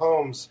to the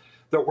homes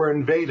that were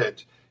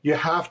invaded. You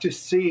have to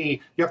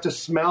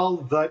smell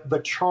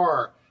the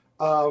char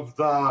of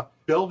the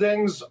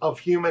buildings, of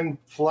human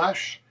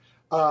flesh.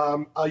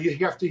 You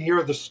have to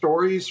hear the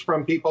stories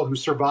from people who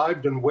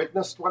survived and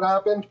witnessed what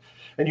happened.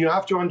 And you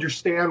have to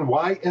understand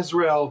why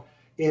Israel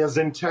is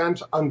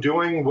intent on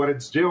doing what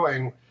it's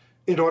doing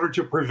in order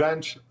to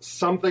prevent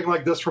something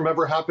like this from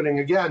ever happening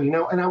again. You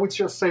know, and I would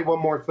just say one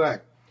more thing.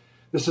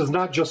 This is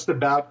not just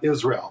about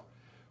Israel.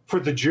 For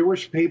the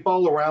Jewish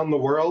people around the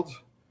world,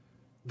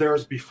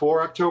 there's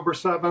before October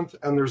 7th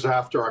and there's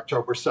after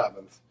October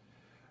 7th.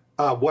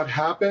 What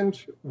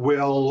happened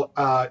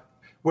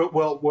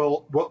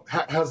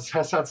has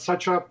had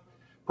such a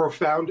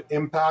profound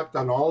impact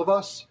on all of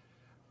us.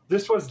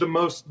 This was the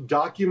most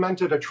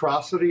documented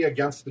atrocity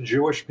against the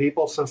Jewish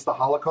people since the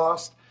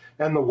Holocaust,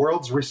 and the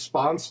world's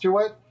response to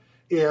it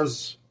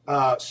is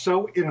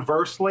so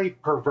inversely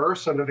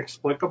perverse and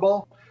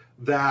inexplicable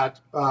that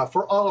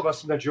for all of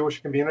us in the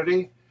Jewish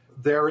community,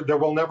 there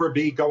will never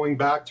be going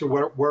back to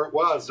where it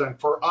was. And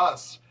for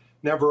us,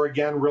 never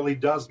again really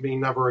does mean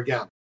never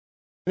again.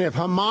 If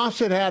Hamas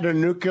had a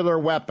nuclear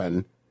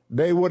weapon,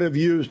 they would have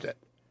used it.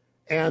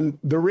 And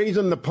the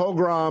reason the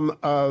pogrom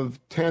of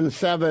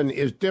 10/7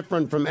 is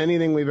different from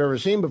anything we've ever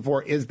seen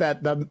before is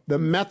that the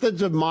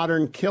methods of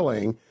modern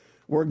killing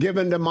were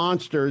given to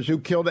monsters who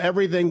killed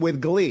everything with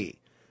glee.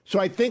 So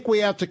I think we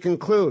have to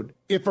conclude,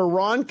 if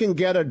Iran can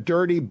get a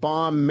dirty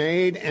bomb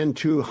made and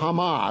to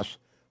Hamas,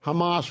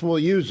 Hamas will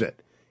use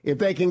it. If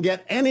they can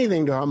get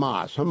anything to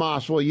Hamas,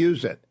 Hamas will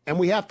use it. And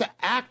we have to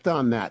act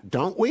on that,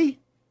 don't we?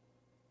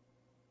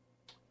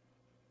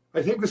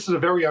 I think this is a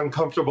very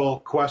uncomfortable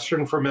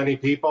question for many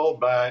people,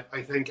 but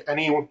I think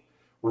any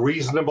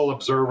reasonable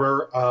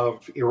observer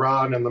of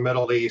Iran and the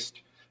Middle East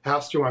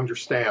has to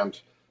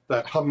understand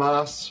that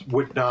Hamas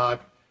would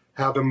not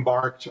have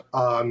embarked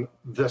on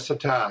this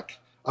attack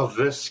of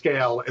this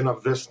scale and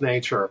of this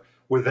nature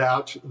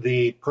without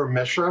the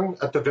permission,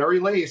 at the very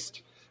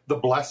least, the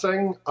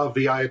blessing of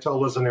the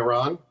Ayatollahs in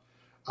Iran.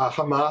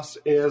 Hamas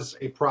is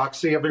a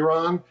proxy of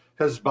Iran.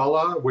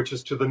 Hezbollah, which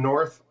is to the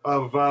north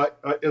of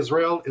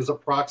Israel, is a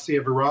proxy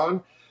of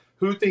Iran.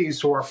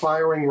 Houthis, who are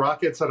firing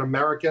rockets at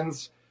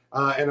Americans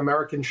and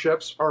American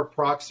ships are a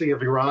proxy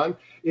of Iran.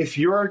 If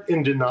you're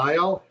in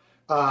denial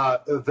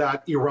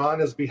that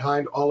Iran is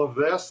behind all of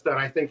this, then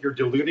I think you're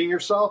deluding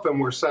yourself, and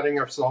we're setting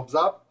ourselves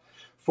up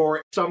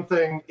for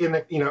something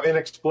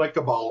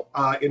inexplicable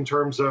in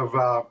terms of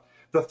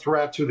the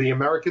threat to the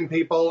American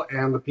people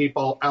and the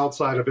people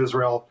outside of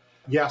Israel.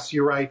 Yes,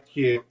 you're right,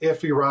 Hugh.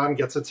 If Iran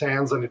gets its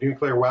hands on a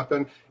nuclear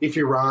weapon, if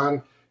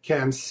Iran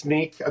can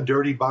sneak a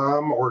dirty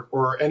bomb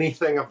or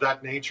anything of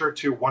that nature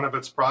to one of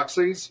its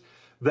proxies,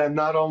 then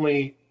not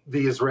only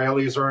the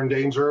Israelis are in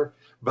danger,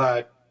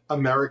 but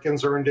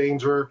Americans are in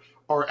danger,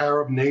 our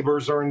Arab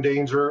neighbors are in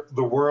danger,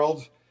 the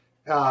world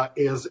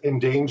is in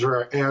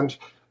danger. And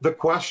the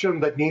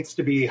question that needs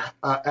to be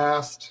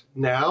asked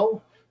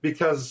now,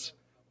 because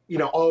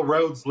all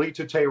roads lead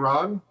to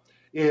Tehran,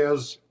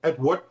 is at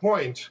what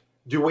point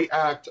do we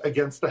act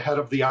against the head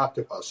of the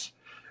octopus?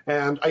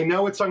 And I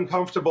know it's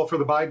uncomfortable for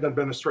the Biden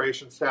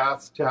administration to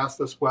ask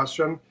this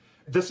question.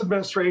 This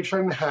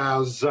administration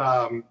has,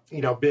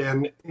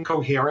 been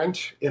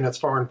incoherent in its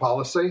foreign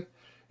policy.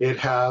 It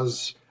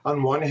has,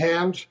 on one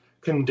hand,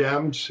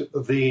 condemned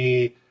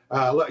the,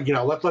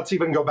 let's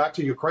even go back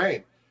to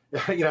Ukraine.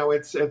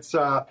 It's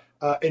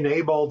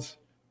enabled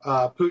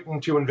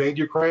Putin to invade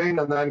Ukraine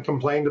and then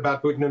complained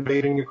about Putin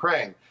invading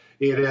Ukraine.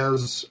 It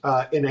has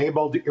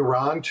enabled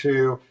Iran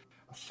to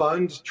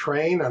fund,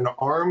 train, and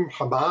arm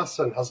Hamas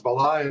and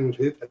Hezbollah and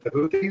the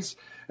Houthis,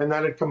 and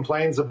then it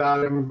complains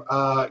about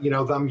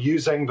them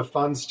using the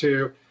funds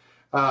to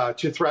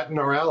threaten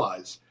our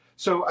allies.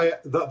 So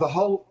the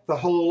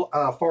whole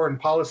foreign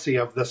policy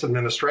of this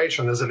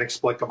administration is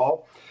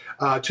inexplicable.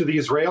 To the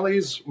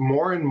Israelis,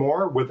 more and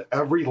more with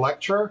every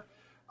lecture,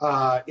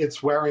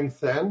 it's wearing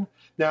thin.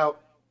 Now,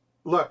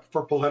 look,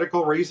 for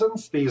political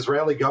reasons, the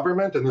Israeli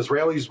government and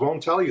Israelis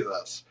won't tell you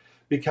this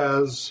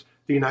because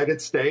the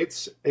United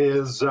States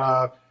is,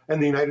 and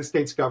the United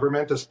States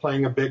government is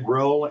playing a big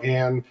role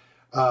in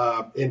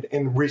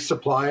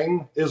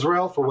resupplying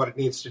Israel for what it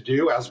needs to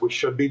do, as we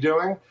should be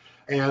doing.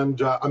 And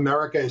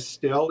America is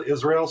still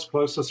Israel's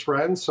closest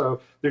friend,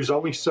 so there's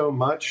only so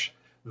much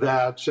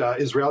that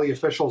Israeli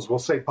officials will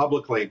say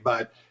publicly.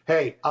 But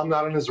hey, I'm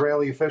not an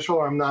Israeli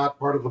official. I'm not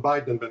part of the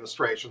Biden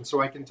administration,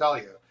 so I can tell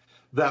you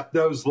that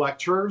those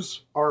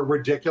lectures are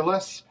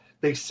ridiculous.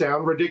 They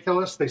sound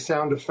ridiculous. They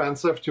sound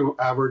offensive to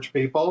average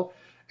people.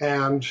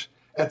 And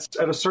at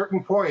a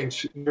certain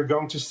point, you're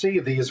going to see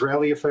the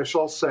Israeli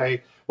officials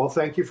say, well,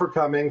 thank you for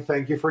coming.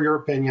 Thank you for your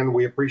opinion.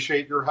 We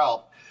appreciate your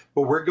help.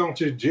 But we're going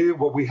to do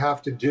what we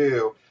have to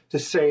do to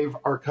save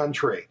our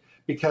country.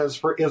 Because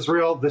for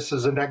Israel, this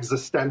is an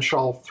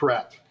existential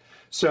threat.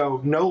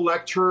 So no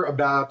lecture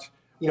about,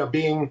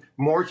 being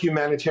more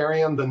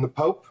humanitarian than the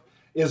Pope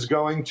is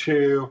going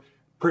to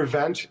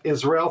prevent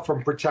Israel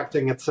from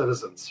protecting its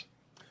citizens.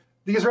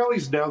 The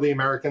Israelis know the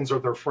Americans are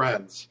their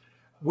friends.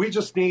 We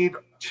just need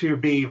to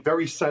be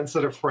very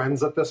sensitive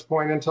friends at this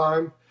point in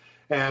time.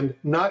 And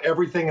not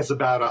everything is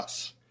about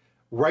us.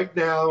 Right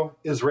now,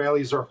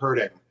 Israelis are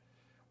hurting.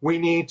 We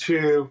need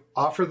to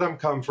offer them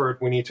comfort.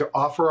 We need to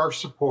offer our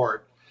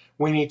support.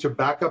 We need to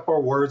back up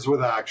our words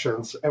with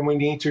actions. And we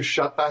need to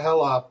shut the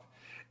hell up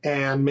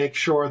and make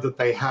sure that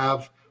they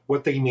have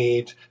what they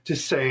need to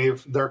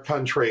save their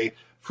country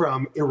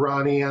from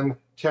Iranian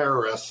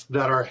terrorists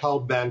that are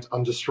hell-bent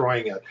on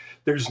destroying it.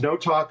 There's no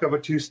talk of a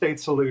two-state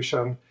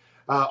solution.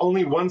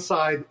 Only one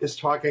side is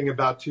talking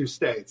about two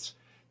states.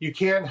 You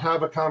can't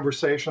have a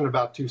conversation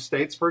about two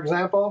states, for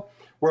example,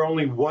 where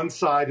only one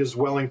side is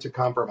willing to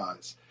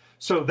compromise.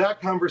 So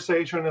that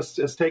conversation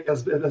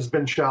has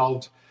been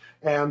shelved.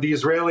 And the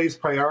Israelis'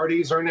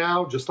 priorities are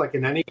now, just like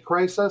in any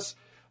crisis,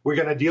 we're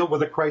going to deal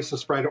with a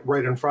crisis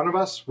right in front of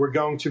us. We're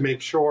going to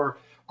make sure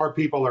our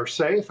people are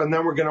safe, and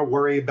then we're going to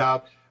worry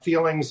about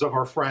feelings of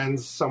our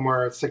friends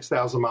somewhere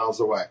 6,000 miles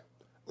away.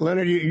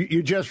 Leonard,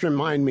 you just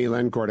remind me,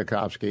 Len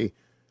Kordakovsky.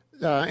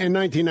 In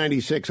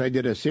 1996, I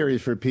did a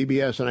series for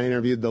PBS, and I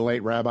interviewed the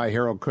late Rabbi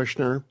Harold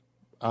Kushner,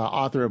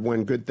 author of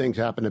When Bad Things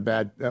Happen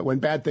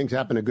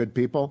to Good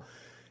People.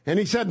 And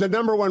he said the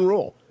number one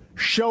rule,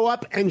 show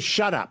up and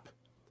shut up.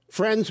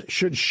 Friends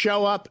should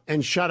show up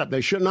and shut up. They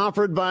shouldn't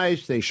offer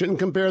advice. They shouldn't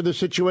compare the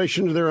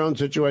situation to their own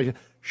situation.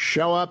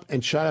 Show up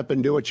and shut up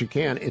and do what you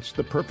can. It's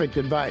the perfect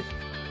advice.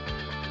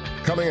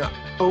 Coming up,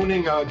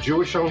 owning a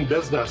Jewish-owned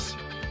business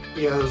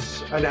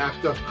is an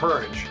act of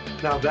courage.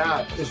 Now,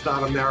 that is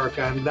not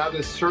America, and that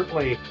is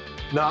certainly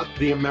not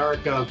the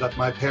America that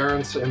my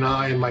parents and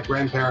I and my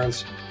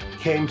grandparents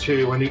came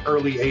to in the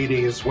early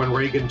 80s when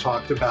Reagan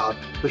talked about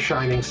the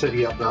shining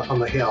city on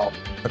the hill.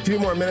 A few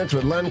more minutes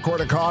with Len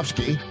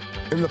Kordakovsky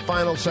in the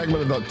final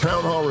segment of the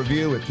Town Hall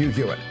Review with Hugh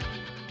Hewitt.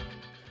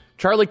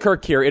 Charlie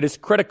Kirk here. It is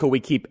critical we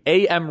keep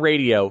AM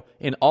radio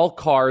in all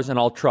cars and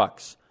all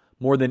trucks.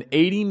 More than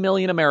 80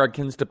 million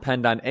Americans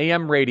depend on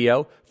AM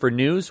radio for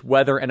news,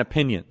 weather, and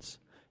opinions.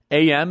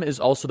 AM is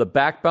also the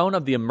backbone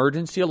of the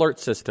emergency alert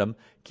system,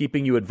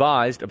 keeping you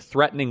advised of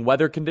threatening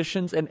weather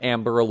conditions and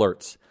Amber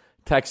Alerts.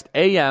 Text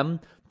AM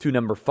to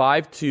number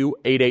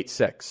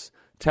 52886.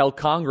 Tell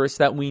Congress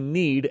that we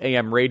need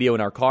AM radio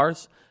in our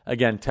cars.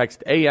 Again,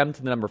 text AM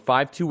to the number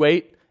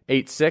 52886.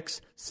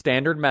 888-86.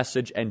 Standard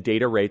message and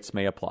data rates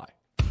may apply.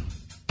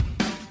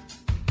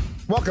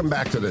 Welcome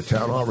back to the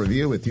Town Hall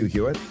Review with Hugh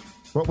Hewitt.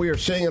 What we are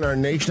seeing in our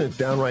nation is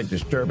downright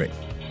disturbing.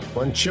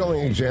 One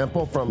chilling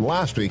example from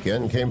last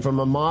weekend came from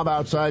a mob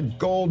outside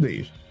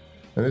Goldie's,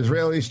 an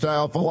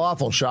Israeli-style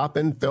falafel shop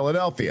in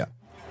Philadelphia.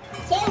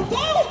 So Goldie,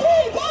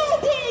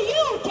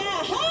 you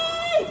can't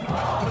hide!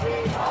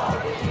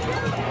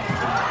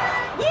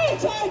 We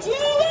charge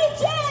you with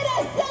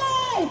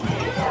genocide!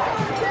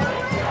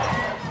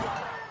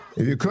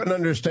 If you couldn't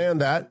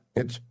understand that,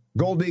 it's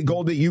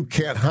Goldie, you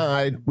can't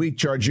hide. We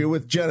charge you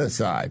with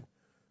genocide.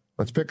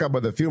 Let's pick up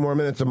with a few more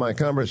minutes of my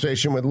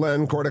conversation with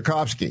Len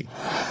Kordakovsky.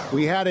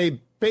 We had a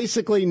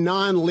basically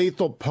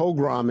non-lethal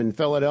pogrom in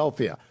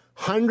Philadelphia.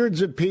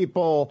 Hundreds of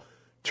people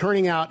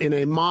turning out in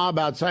a mob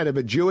outside of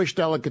a Jewish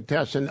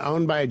delicatessen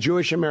owned by a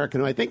Jewish American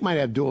who I think might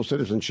have dual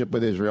citizenship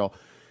with Israel.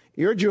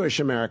 You're a Jewish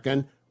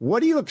American. What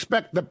do you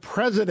expect the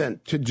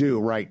president to do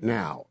right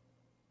now?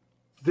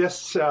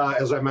 This,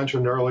 as I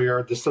mentioned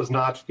earlier, this does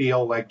not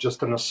feel like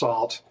just an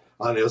assault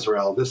on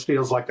Israel. This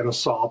feels like an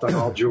assault on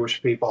all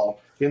Jewish people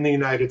in the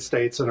United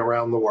States and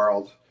around the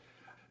world.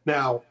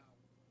 Now,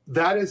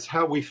 that is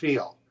how we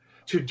feel.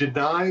 To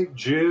deny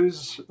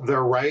Jews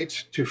their right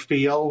to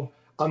feel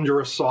under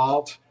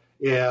assault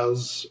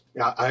is,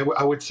 I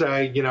would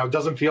say,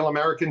 doesn't feel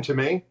American to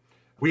me.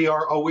 We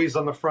are always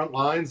on the front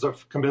lines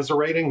of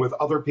commiserating with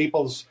other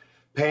people's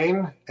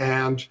pain.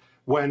 And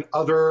when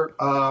other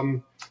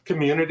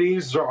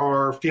communities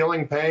are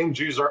feeling pain,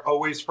 Jews are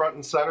always front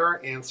and center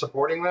and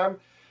supporting them.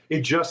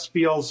 It just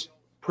feels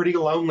pretty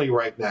lonely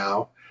right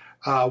now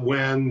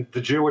when the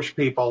Jewish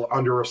people are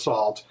under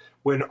assault,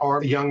 when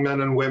our young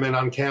men and women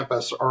on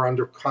campus are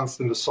under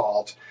constant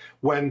assault,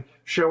 when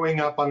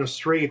showing up on a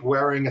street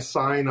wearing a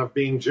sign of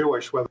being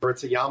Jewish, whether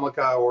it's a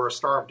yarmulke or a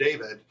Star of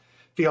David,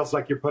 feels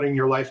like you're putting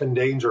your life in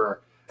danger.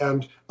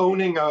 And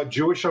owning a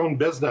Jewish-owned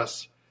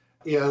business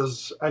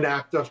is an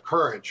act of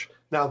courage.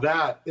 Now,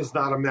 that is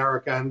not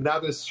America, and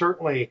that is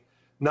certainly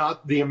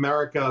not the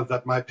America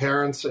that my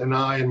parents and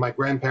I and my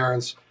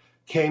grandparents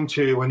came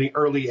to in the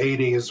early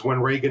 80s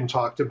when Reagan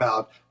talked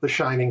about the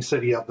shining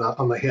city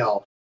on the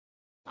hill.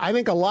 I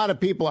think a lot of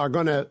people are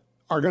going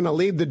to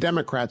leave the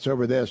Democrats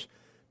over this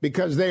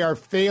because they are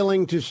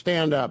failing to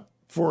stand up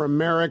for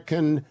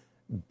American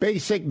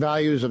basic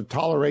values of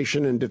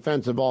toleration and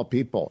defense of all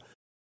people.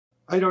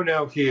 I don't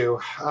know, Hugh.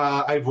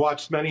 I've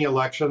watched many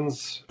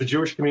elections. The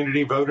Jewish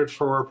community voted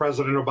for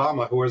President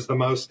Obama, who was the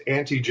most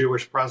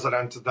anti-Jewish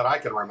president that I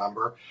can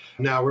remember.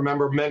 Now,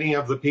 remember, many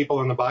of the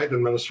people in the Biden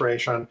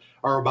administration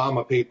are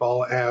Obama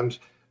people, and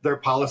their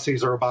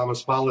policies are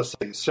Obama's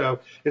policies. So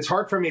it's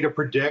hard for me to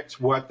predict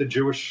what the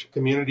Jewish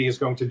community is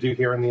going to do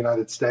here in the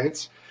United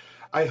States.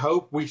 I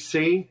hope we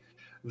see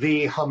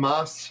the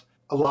Hamas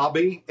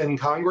lobby in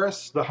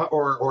Congress,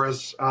 or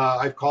as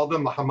I've called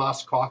them, the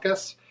Hamas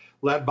caucus,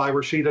 led by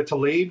Rashida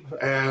Tlaib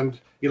and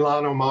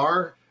Ilhan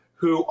Omar,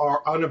 who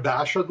are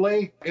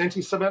unabashedly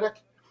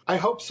anti-Semitic. I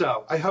hope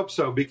so.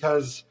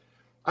 Because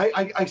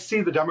I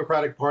see the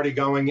Democratic Party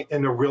going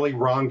in a really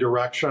wrong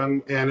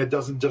direction, and it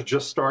doesn't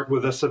just start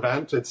with this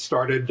event. It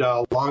started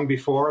long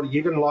before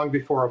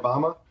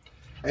Obama.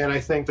 And I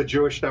think the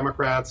Jewish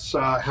Democrats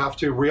have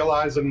to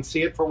realize and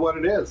see it for what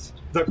it is.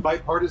 The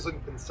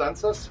bipartisan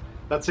consensus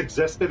that's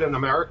existed in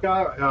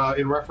America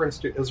in reference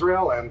to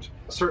Israel and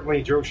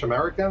certainly Jewish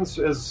Americans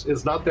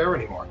is not there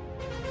anymore.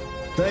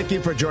 Thank you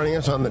for joining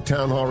us on the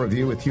Town Hall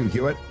Review with Hugh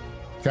Hewitt.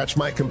 Catch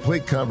my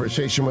complete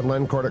conversation with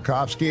Len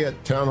Kordakovsky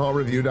at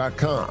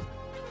townhallreview.com.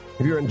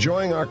 If you're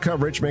enjoying our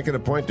coverage, make it a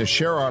point to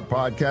share our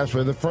podcast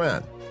with a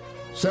friend.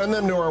 Send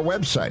them to our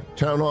website,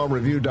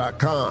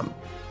 townhallreview.com.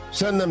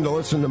 Send them to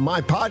listen to my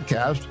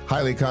podcast,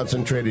 Highly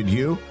Concentrated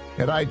You,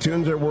 at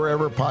iTunes or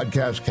wherever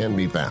podcasts can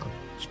be found.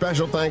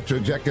 Special thanks to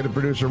executive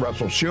producer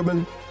Russell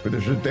Shubin,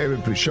 producers David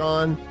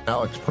Pouchon,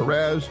 Alex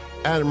Perez,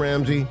 Adam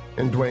Ramsey,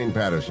 and Dwayne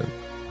Patterson.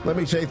 Let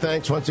me say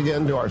thanks once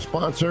again to our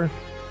sponsor,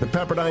 the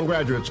Pepperdine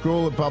Graduate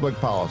School of Public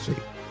Policy.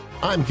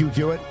 I'm Hugh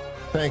Hewitt.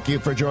 Thank you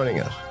for joining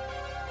us.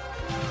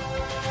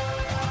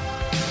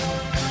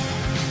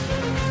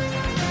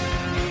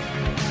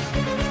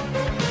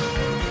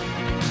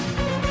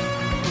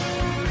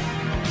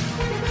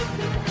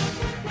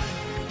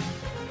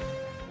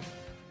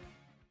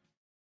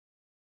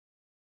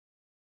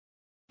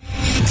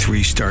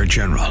 Three-star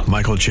General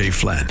Michael J.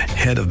 Flynn,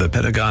 head of the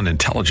Pentagon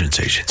Intelligence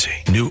Agency,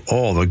 knew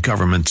all the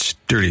government's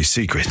dirty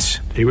secrets.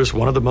 He was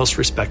one of the most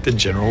respected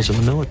generals in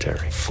the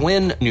military.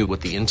 Flynn knew what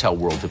the intel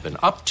world had been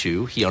up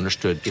to. He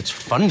understood its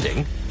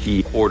funding.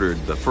 He ordered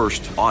the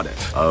first audit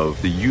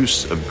of the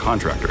use of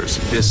contractors.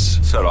 This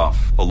set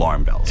off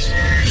alarm bells.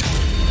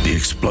 The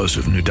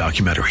explosive new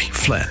documentary,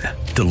 Flynn,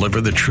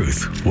 Deliver the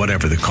Truth,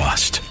 Whatever the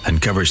Cost,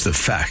 uncovers the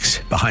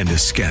facts behind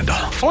this scandal.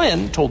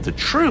 Flynn told the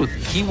truth.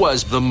 He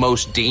was the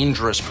most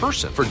dangerous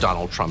person for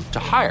Donald Trump to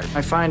hire.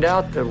 I find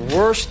out the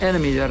worst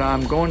enemy that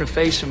I'm going to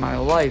face in my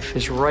life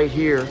is right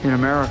here in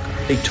America.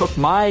 They took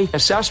my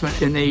assessment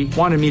and they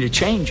wanted me to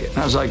change it. And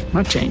I was like, I'm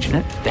not changing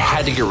it. They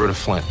had to get rid of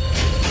Flynn.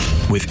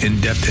 With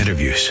in-depth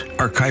interviews,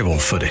 archival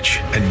footage,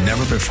 and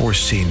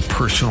never-before-seen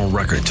personal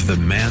records of the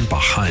man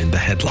behind the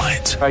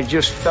headlines. I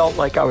just felt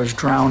like I was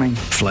drowning.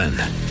 Flynn,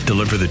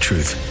 deliver the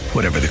truth,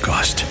 whatever the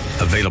cost.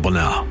 Available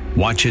now.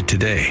 Watch it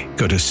today.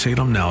 Go to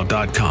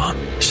salemnow.com.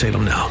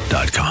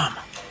 salemnow.com.